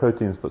now are not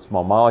proteins but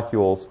small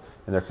molecules,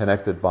 and they're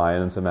connected by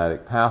an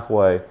enzymatic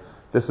pathway.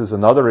 This is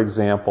another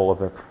example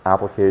of an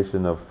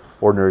application of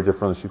ordinary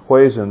differential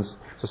equations.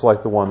 Just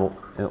like the one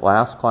in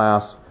last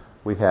class,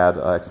 we had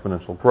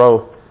exponential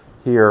growth.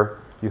 Here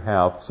you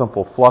have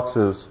simple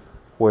fluxes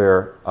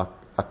where a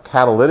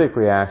catalytic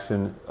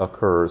reaction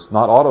occurs,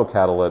 not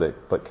autocatalytic,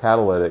 but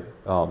catalytic.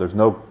 There's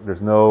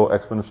no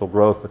exponential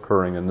growth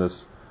occurring in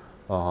this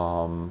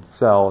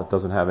cell. It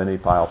doesn't have any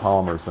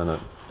biopolymers in it,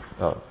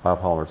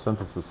 biopolymer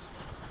synthesis.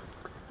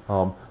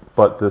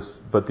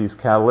 But these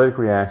catalytic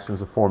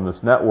reactions form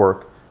this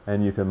network,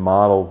 and you can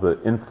model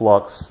the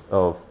influx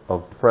of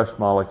fresh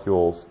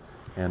molecules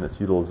and its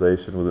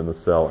utilization within the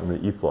cell in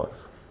the efflux.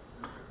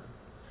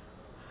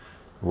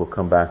 We'll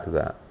come back to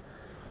that.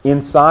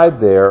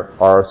 Inside there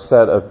are a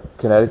set of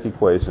kinetic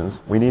equations.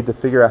 We need to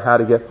figure out how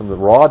to get from the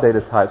raw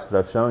data types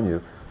that I've shown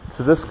you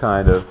to this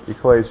kind of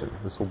equation.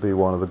 This will be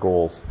one of the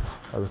goals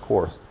of the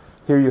course.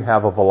 Here you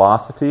have a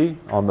velocity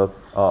on the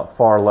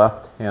far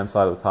left-hand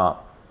side of the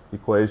top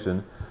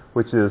equation,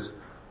 which is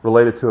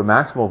related to a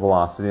maximal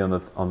velocity on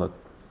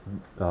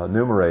the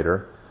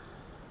numerator,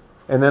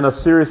 and then a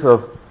series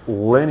of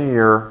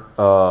linear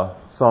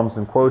sums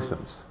and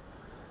quotients.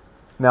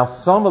 Now,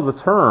 some of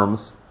the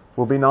terms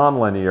will be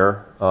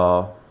nonlinear.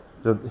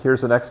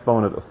 Here's an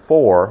exponent of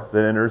 4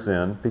 that enters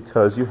in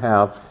because you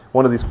have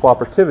one of these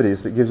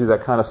cooperativities that gives you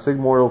that kind of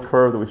sigmoidal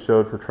curve that we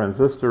showed for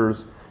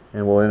transistors,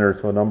 and we'll enter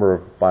into a number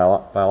of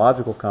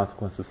biological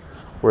consequences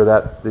where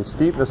the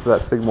steepness of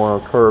that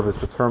sigmoidal curve is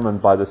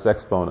determined by this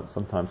exponent,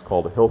 sometimes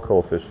called a Hill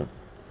coefficient.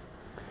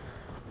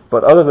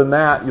 But other than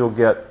that, you'll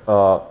get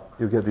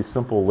these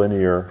simple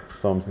linear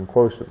sums and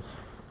quotients,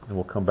 and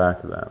we'll come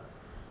back to that.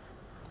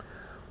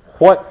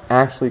 What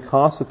actually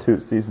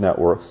constitutes these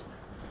networks?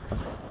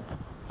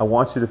 I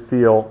want you to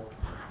feel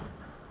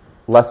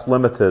less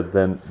limited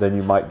than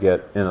you might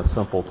get in a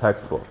simple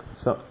textbook.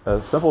 So,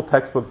 a simple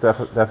textbook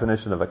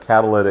definition of a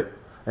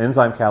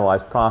enzyme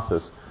catalyzed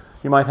process,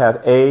 you might have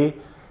A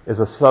is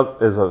a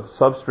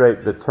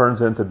substrate that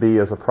turns into B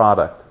as a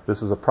product.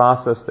 This is a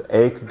process that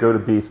A could go to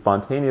B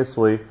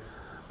spontaneously,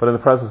 but in the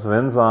presence of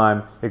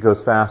enzyme, it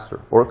goes faster.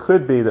 Or it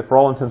could be that for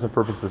all intents and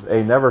purposes,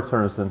 A never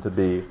turns into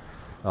B.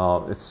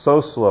 It's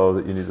so slow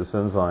that you need this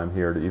enzyme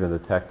here to even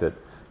detect it.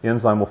 The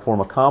enzyme will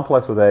form a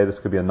complex with A. This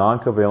could be a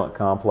non-covalent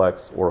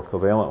complex or a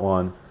covalent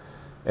one.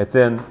 It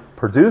then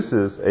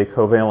produces a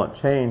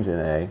covalent change in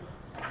A,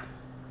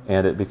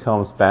 and it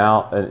becomes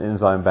an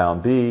enzyme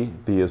bound B.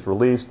 B is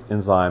released.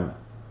 Enzyme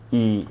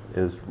E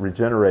is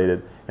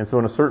regenerated. And so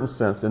in a certain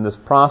sense, in this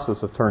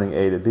process of turning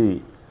A to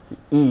B,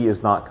 E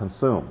is not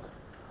consumed.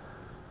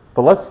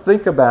 But let's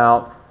think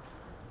about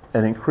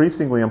an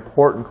increasingly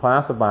important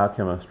class of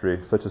biochemistry,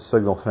 such as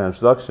signal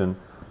transduction,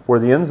 where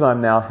the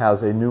enzyme now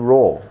has a new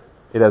role.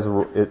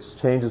 It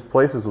changes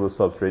places with a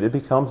substrate. It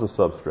becomes a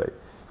substrate.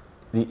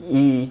 The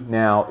E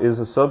now is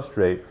a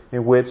substrate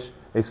in which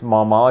a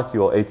small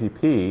molecule,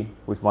 ATP,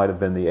 which might have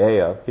been the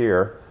A up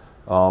here,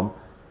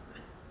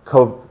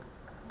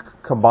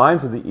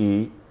 combines with the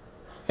E,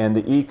 and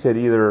the E could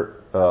either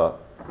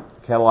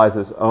catalyze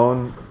its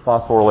own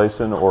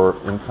phosphorylation or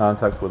in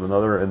contact with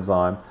another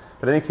enzyme.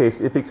 But in any case,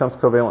 it becomes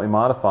covalently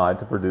modified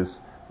to produce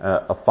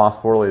a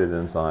phosphorylated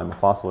enzyme, a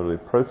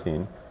phosphorylated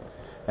protein.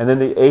 And then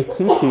the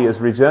ATP is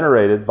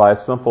regenerated by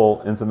a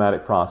simple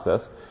enzymatic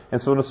process.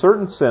 And so in a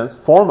certain sense,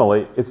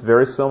 formally, it's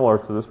very similar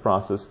to this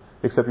process,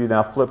 except you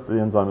now flip the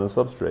enzyme to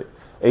the substrate.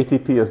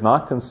 ATP is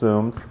not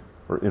consumed,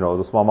 or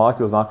the small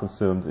molecule is not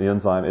consumed, the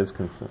enzyme is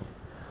consumed.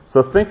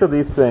 So think of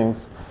these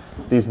things,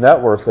 these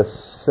networks, as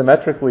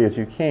symmetrically as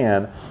you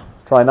can.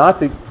 Try not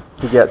to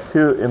get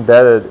too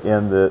embedded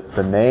in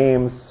the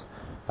names.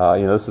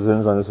 This is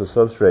enzyme, this is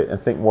substrate,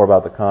 and think more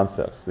about the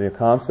concepts. The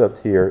concept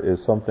here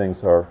is some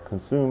things are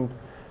consumed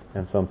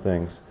and some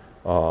things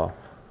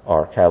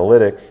are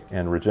catalytic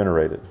and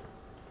regenerated.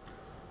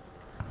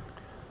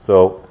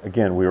 So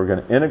again, we were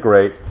going to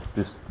integrate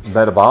these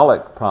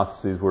metabolic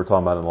processes we were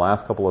talking about in the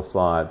last couple of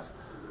slides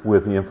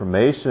with the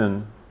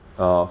information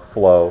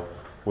flow,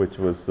 which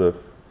was the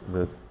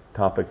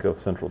topic of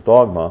central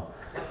dogma,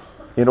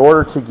 in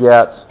order to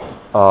get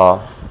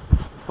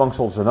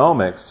functional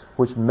genomics,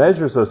 which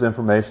measures those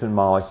information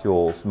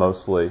molecules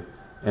mostly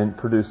and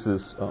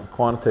produces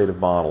quantitative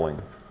modeling.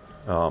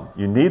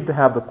 You need to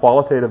have the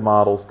qualitative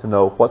models to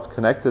know what's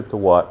connected to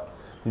what.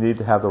 You need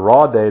to have the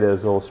raw data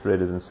as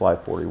illustrated in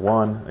slide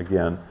 41.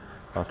 Again,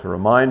 to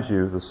remind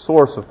you, the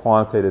source of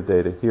quantitative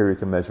data here, you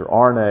can measure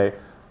RNA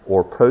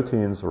or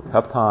proteins or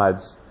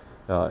peptides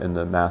in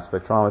the mass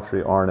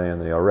spectrometry, RNA in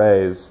the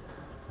arrays,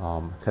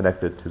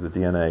 connected to the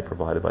DNA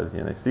provided by the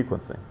DNA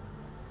sequencing.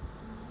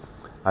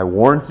 I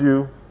warned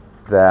you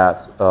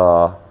that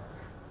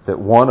that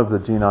one of the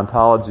gene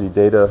ontology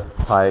data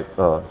type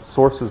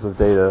sources of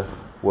data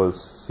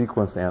was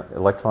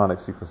electronic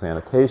sequence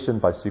annotation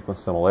by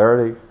sequence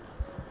similarity.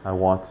 I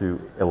want to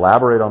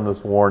elaborate on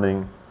this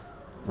warning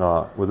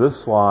with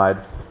this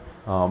slide,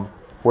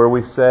 where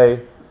we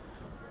say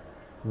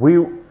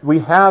we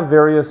have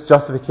various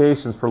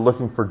justifications for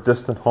looking for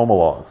distant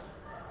homologs,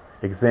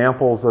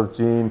 examples of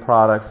gene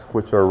products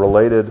which are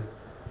related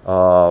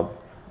on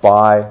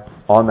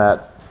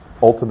that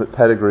ultimate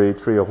pedigree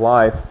tree of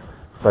life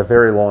by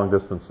very long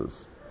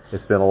distances.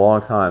 It's been a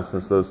long time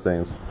since those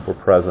things were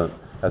present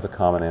as a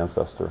common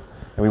ancestor.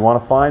 And we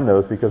want to find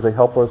those because they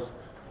help us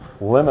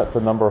limit the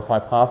number of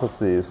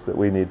hypotheses that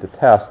we need to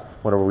test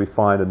whenever we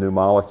find a new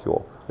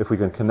molecule. If we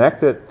can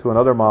connect it to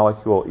another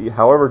molecule,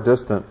 however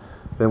distant,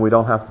 then we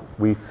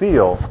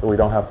feel that we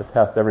don't have to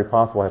test every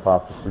possible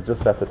hypothesis. We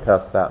just have to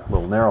test that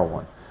little narrow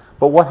one.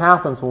 But what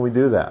happens when we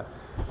do that?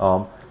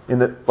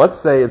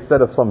 Let's say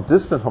instead of some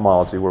distant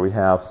homology where we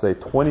have, say,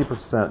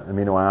 20%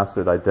 amino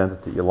acid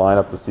identity, you line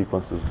up the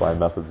sequences by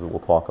methods that we'll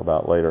talk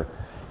about later,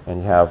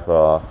 and you have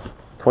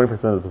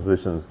 20% of the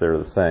positions that are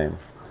the same,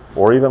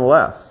 or even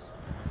less.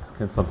 It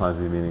can sometimes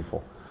be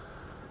meaningful.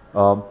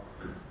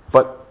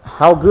 But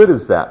how good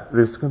is that?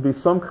 There's going to be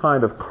some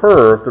kind of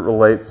curve that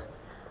relates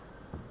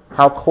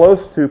how close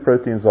two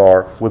proteins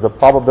are with the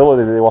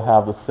probability that they will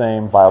have the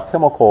same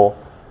biochemical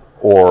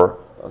or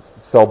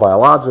cell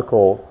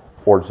biological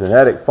or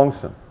genetic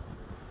function.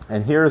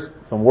 And here's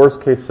some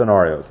worst case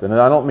scenarios. And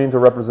I don't mean to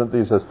represent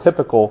these as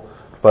typical,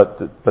 but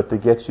to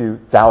get you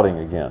doubting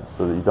again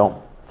so that you don't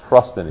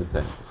trust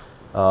anything.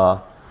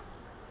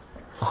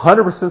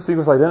 100%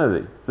 sequence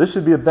identity. This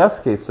should be a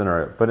best case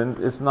scenario, but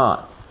it's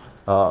not.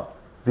 The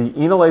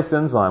enolase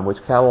enzyme, which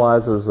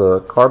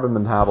catalyzes carbon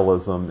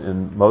metabolism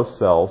in most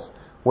cells,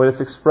 when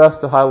it's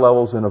expressed at high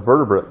levels in a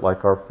vertebrate,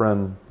 like our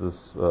friend,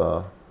 this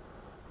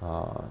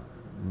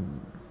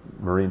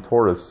marine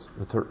tortoise,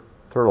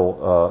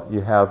 turtle,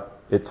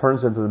 it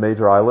turns into the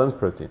major I-lens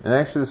protein. And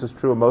actually this is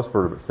true of most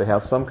vertebrates. They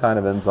have some kind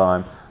of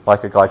enzyme,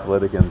 like a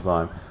glycolytic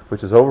enzyme,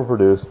 which is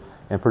overproduced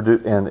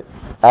and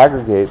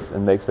aggregates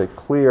and makes a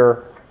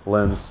clear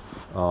lens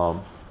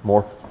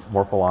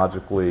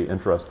morphologically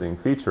interesting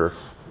feature,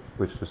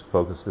 which just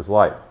focuses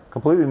light.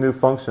 Completely new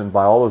function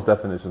by all those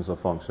definitions of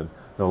function.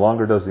 No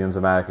longer does the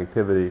enzymatic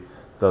activity,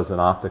 does an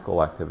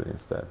optical activity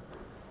instead.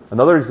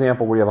 Another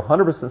example where you have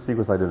 100%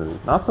 sequence identity,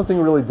 not something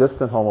really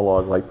distant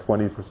homolog like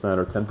 20%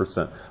 or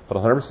 10%, but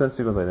 100%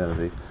 sequence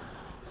identity.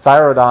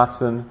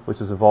 Thyrodoxin, which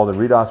is involved in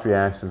redox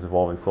reactions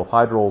involving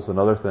sulfhydryls and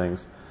other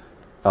things,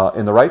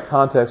 in the right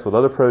context with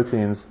other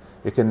proteins,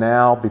 it can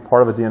now be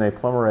part of a DNA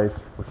polymerase,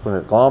 which when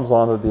it gloms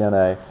onto the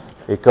DNA,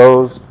 it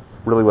goes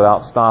really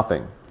without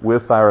stopping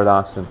with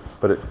thyrodoxin,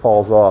 but it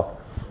falls off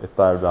if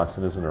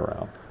thyrodoxin isn't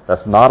around.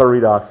 That's not a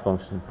redox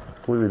function,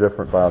 completely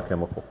different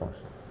biochemical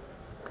function.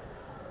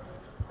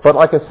 But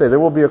like I say, there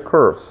will be a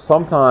curve.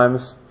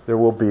 Sometimes there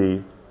will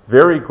be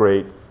very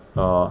great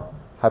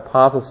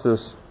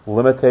hypothesis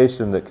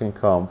limitation that can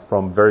come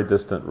from very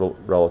distant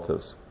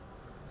relatives.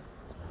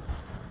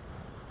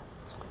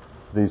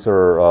 These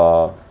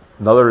are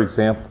another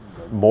example,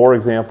 more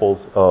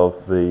examples of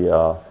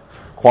the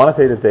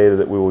quantitative data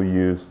that we will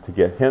use to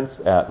get hints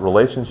at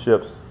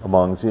relationships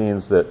among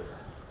genes that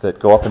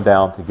go up and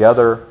down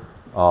together,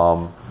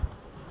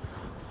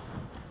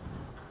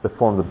 that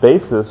form the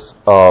basis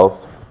of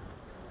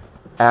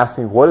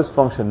asking what is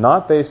function,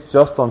 not based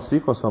just on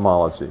sequence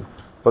homology,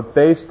 but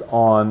based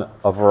on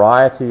a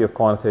variety of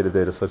quantitative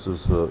data such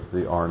as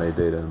the RNA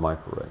data in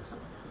microarrays.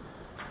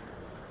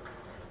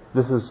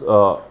 This is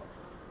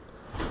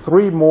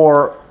three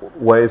more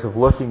ways of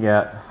looking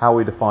at how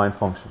we define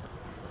function.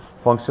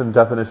 Function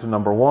definition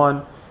number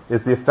one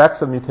is the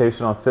effects of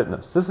mutation on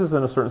fitness. This is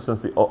in a certain sense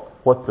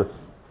what the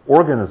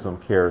organism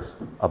cares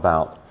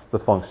about the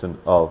function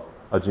of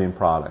a gene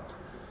product.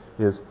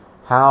 Is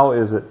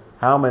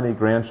how many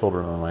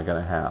grandchildren am I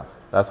going to have?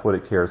 That's what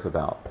it cares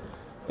about.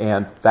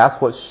 And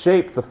that's what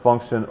shaped the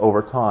function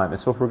over time.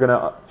 And so if we're going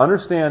to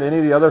understand any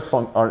of the other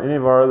any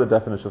of our other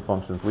definition of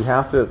functions, we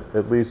have to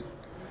at least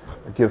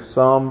give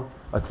some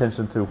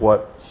attention to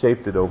what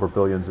shaped it over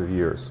billions of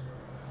years.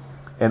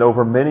 And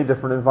over many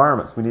different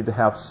environments. We need to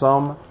have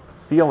some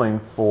feeling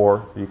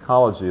for the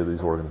ecology of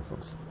these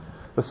organisms.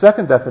 The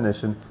second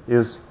definition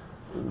is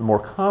the more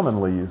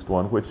commonly used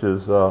one, which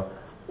is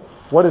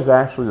what is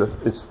actually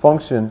its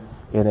function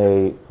in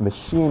a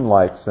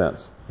machine-like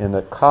sense. In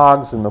the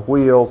cogs and the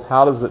wheels,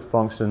 how does it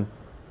function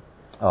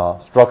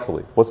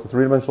structurally? What's the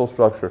three-dimensional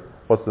structure?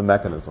 What's the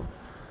mechanism?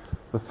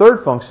 The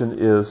third function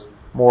is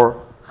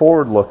more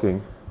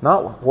forward-looking,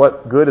 Not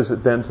what good has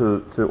it been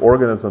to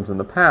organisms in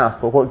the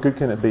past, but what good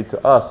can it be to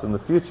us in the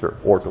future,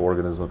 or to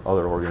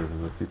other organisms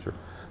in the future.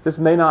 This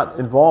may not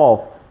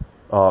involve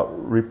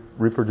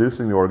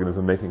reproducing the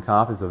organism, making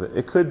copies of it.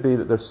 It could be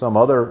that there's some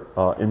other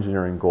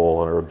engineering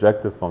goal or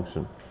objective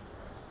function.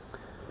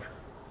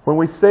 When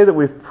we say that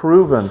we've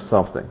proven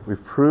something,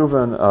 we've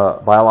proven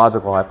a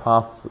biological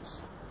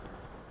hypothesis,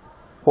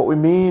 what we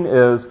mean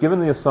is, given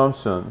the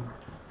assumption,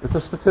 it's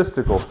a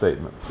statistical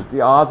statement, that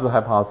the odds of the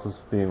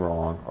hypothesis being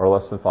wrong are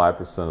less than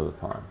 5% of the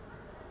time.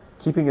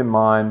 Keeping in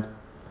mind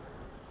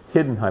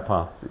hidden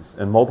hypotheses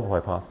and multiple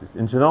hypotheses.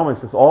 In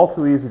genomics, it's all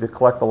too easy to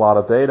collect a lot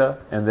of data,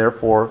 and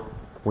therefore,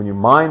 when you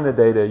mine the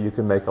data, you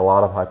can make a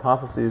lot of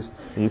hypotheses,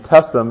 and you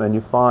test them, and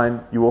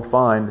you will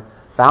find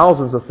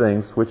thousands of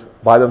things which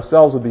by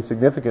themselves would be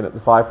significant at the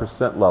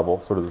 5%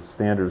 level, sort of the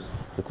standard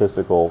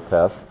statistical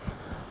test.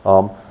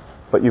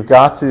 But you've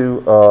got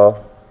to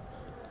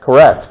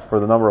correct for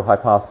the number of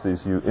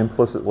hypotheses you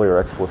implicitly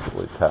or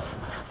explicitly test.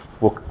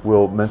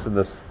 We'll mention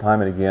this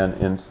time and again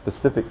in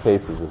specific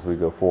cases as we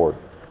go forward.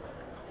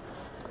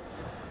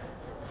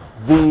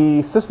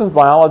 The systems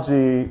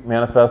biology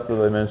manifesto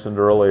that I mentioned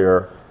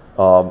earlier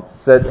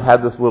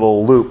had this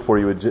little loop where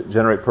you would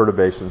generate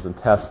perturbations and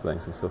test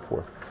things and so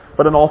forth.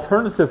 But an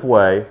alternative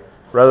way,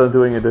 rather than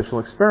doing additional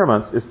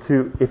experiments, is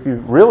to, if you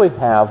really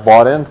have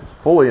bought in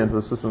fully into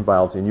the systems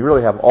biology and you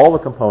really have all the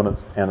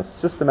components and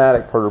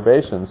systematic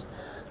perturbations,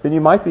 then you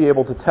might be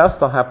able to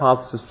test a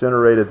hypothesis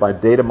generated by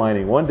data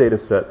mining one data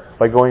set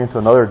by going into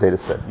another data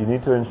set. You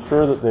need to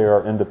ensure that they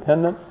are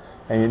independent,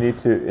 and you need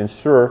to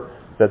ensure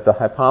that the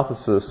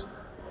hypothesis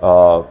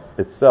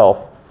itself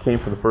came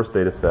from the first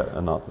data set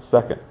and not the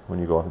second when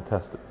you go out and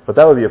test it. But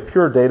that would be a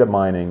pure data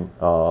mining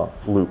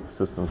loop,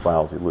 systems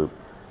biology loop.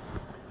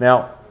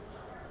 Now,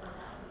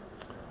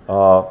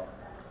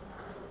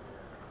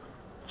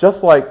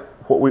 just like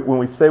when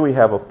we say we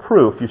have a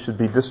proof, you should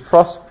be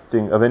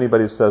distrusting of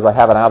anybody who says, I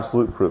have an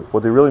absolute proof.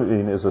 What they really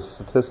mean is a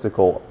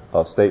statistical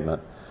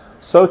statement.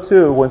 So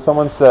too, when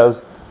someone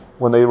says,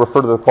 when they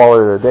refer to the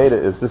quality of their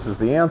data, this is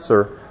the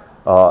answer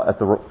at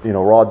the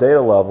raw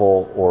data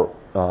level, or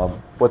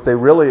what they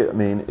really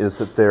mean is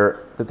that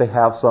they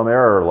have some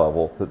error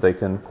level that they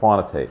can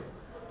quantitate.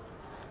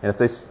 And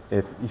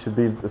if you should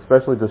be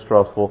especially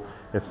distrustful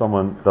if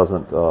someone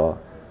doesn't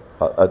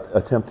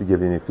attempt to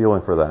give you any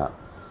feeling for that.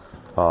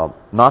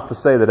 Not to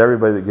say that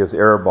everybody that gives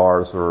error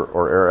bars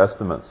or error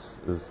estimates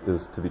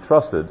is to be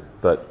trusted,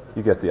 but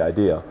you get the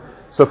idea.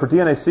 So for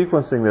DNA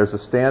sequencing, there's a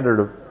standard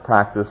of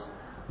practice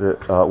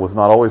that was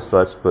not always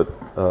such, but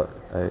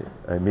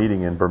a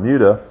meeting in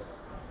Bermuda,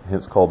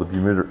 hence called the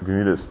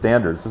Bermuda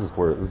Standards. This is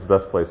the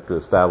best place to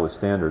establish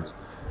standards.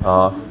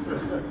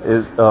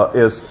 Is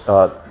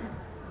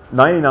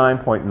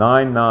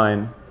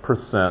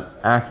 99.99%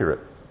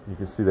 accurate. You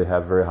can see they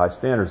have very high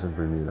standards in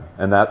Bermuda,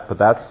 but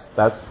that's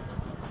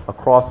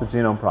across the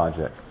Genome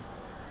Project.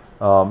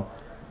 And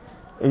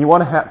you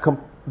want to have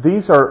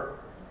these are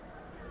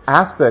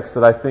aspects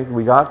that I think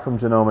we got from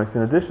genomics.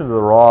 In addition to the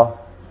raw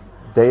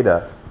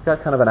data, we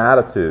got kind of an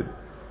attitude,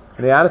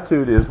 and the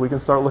attitude is we can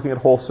start looking at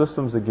whole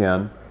systems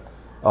again,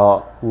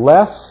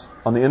 less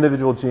on the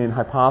individual gene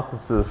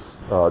hypothesis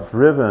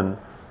driven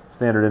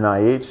standard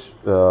NIH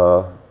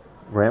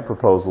grant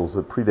proposals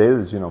that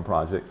predated the Genome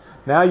Project.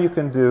 Now you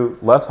can do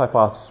less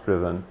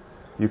hypothesis-driven.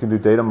 You can do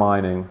data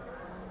mining,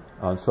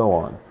 and so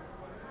on.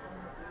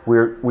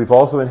 We've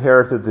also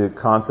inherited the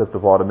concept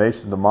of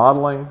automation to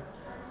modeling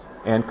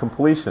and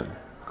completion.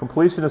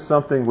 Completion is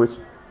something which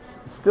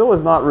still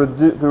is not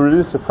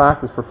reduced to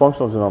practice for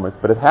functional genomics,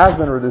 but it has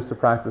been reduced to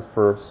practice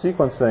for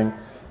sequencing,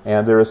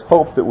 and there is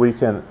hope that we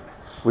can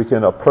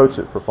approach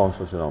it for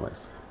functional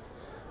genomics.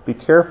 Be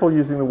careful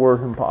using the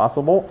word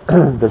impossible.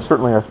 There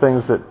certainly are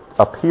things that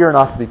appear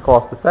not to be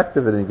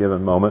cost-effective at any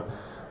given moment,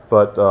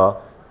 but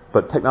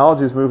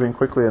technology is moving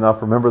quickly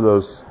enough. Remember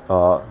those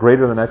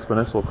greater than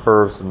exponential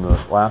curves in the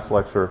last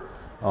lecture.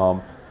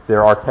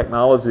 There are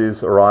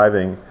technologies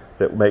arriving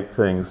that make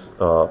things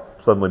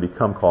suddenly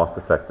become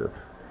cost-effective.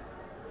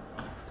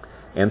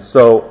 And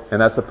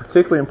that's a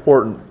particularly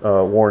important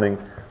warning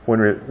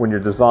when you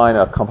design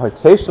a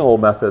computational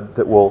method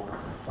that will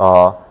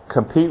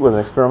compete with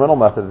an experimental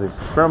method. If the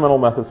experimental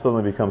method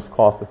suddenly becomes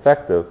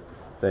cost-effective,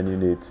 then you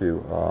need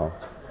to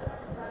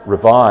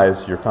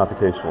revise your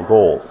computational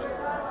goals.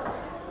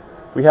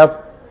 We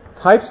have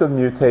types of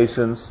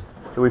mutations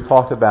that we've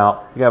talked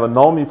about. You have a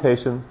null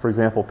mutation, for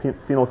example,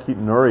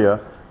 phenylketonuria,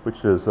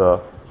 which is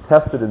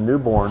tested in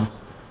newborns,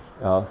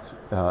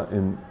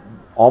 in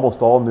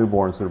almost all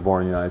newborns that are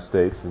born in the United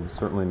States, and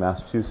certainly in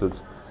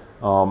Massachusetts.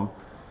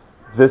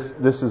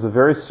 This is a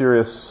very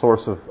serious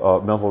source of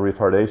mental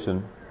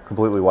retardation,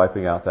 completely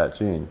wiping out that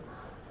gene.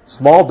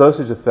 Small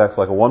dosage effects,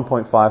 like a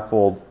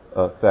 1.5-fold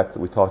effect that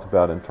we talked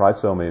about in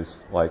trisomies,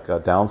 like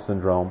Down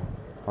syndrome,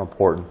 are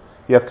important.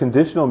 You have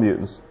conditional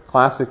mutants,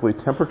 classically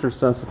temperature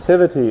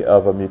sensitivity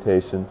of a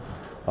mutation,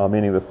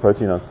 meaning the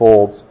protein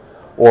unfolds,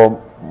 or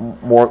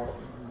more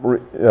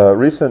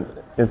recent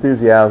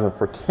enthusiasm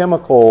for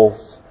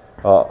chemicals,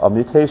 a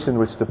mutation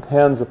which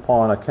depends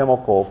upon a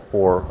chemical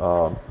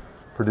for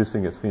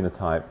producing its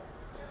phenotype.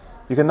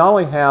 You can not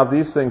only have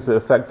these things that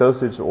affect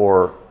dosage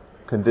or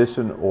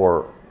condition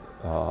or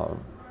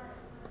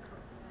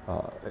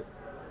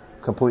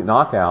complete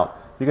knockout,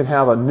 you can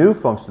have a new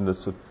function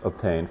that's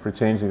obtained for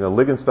changing a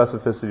ligand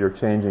specificity or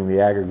changing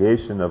the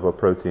aggregation of a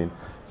protein.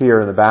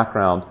 Here in the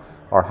background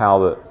are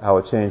how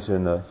it changed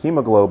in the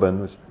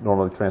hemoglobin, which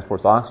normally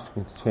transports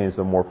oxygen, to change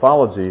the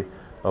morphology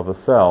of a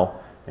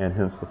cell, and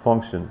hence the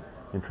function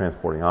in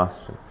transporting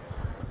oxygen.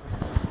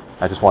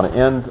 I just want to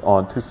end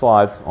on 2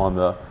 slides on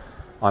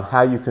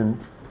how you can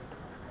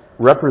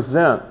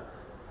represent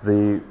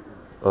the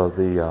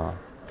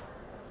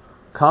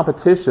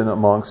competition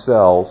among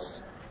cells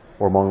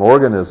or among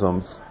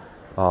organisms,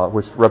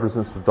 which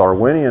represents the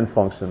Darwinian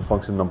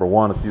function number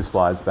 1 a few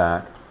slides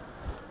back.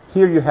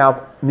 Here you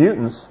have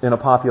mutants in a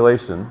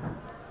population,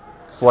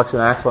 selection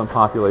axon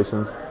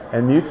populations,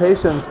 and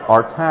mutations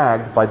are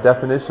tagged by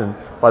definition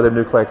by their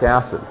nucleic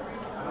acid.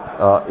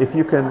 If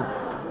you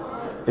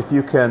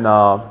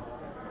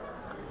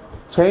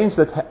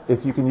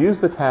can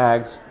use the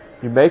tags,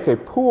 you make a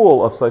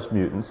pool of such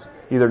mutants,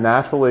 either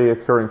naturally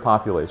occurring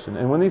population.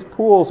 And when these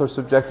pools are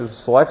subjected to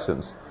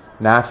selections,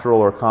 natural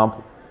or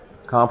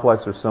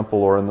complex or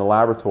simple or in the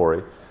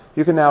laboratory,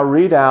 you can now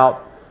read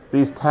out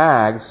these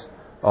tags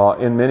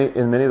in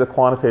many of the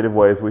quantitative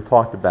ways we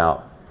talked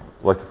about,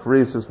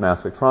 electrophoresis,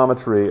 mass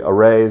spectrometry,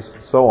 arrays,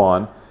 so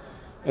on.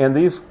 And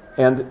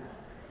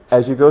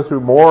as you go through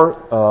more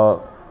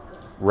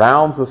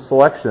rounds of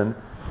selection,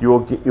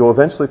 you'll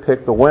eventually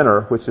pick the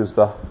winner, which is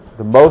the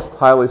most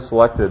highly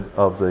selected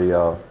of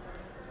the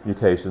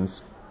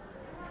mutations,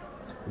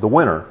 the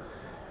winner.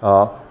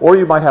 Or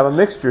you might have a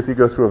mixture if you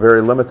go through a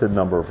very limited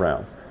number of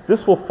rounds.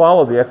 This will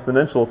follow the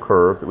exponential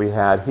curve that we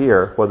had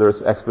here, whether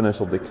it's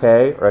exponential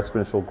decay or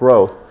exponential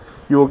growth.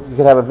 You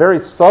can have a very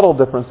subtle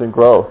difference in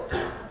growth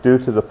due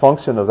to the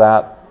function of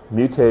that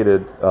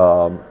mutated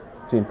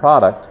gene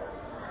product,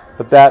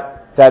 but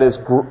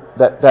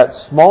that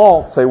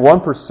small, say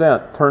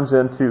 1%, turns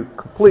into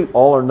complete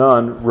all or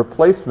none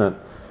replacement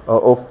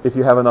if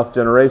you have enough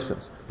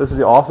generations. This is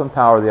the awesome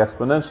power of the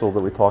exponential that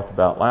we talked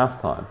about last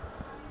time.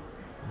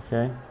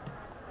 Okay?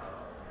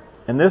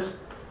 And this,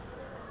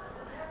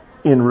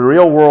 in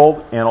real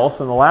world and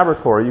also in the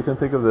laboratory, you can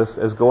think of this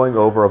as going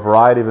over a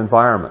variety of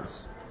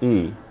environments,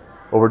 E,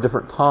 over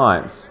different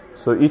times.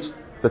 So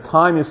the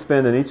time you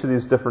spend in each of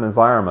these different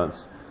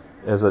environments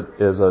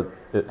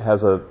it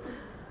has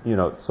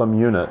some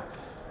unit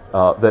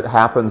that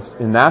happens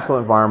in natural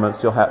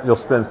environments. You'll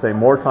spend, say,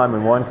 more time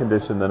in one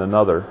condition than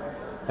another.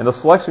 And the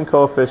selection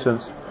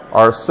coefficients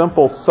are a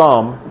simple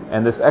sum,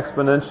 and this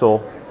exponential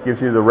gives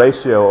you the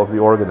ratio of the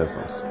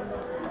organisms.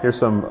 Here's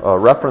some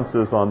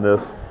references on this,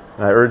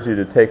 and I urge you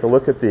to take a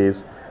look at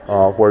these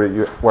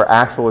where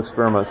actual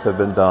experiments have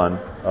been done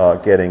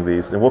getting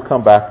these. And we'll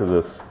come back to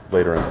this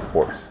later in the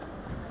course.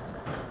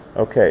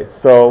 Okay,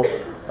 so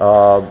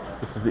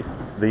this is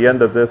the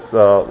end of this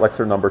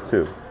lecture number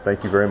 2.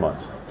 Thank you very much.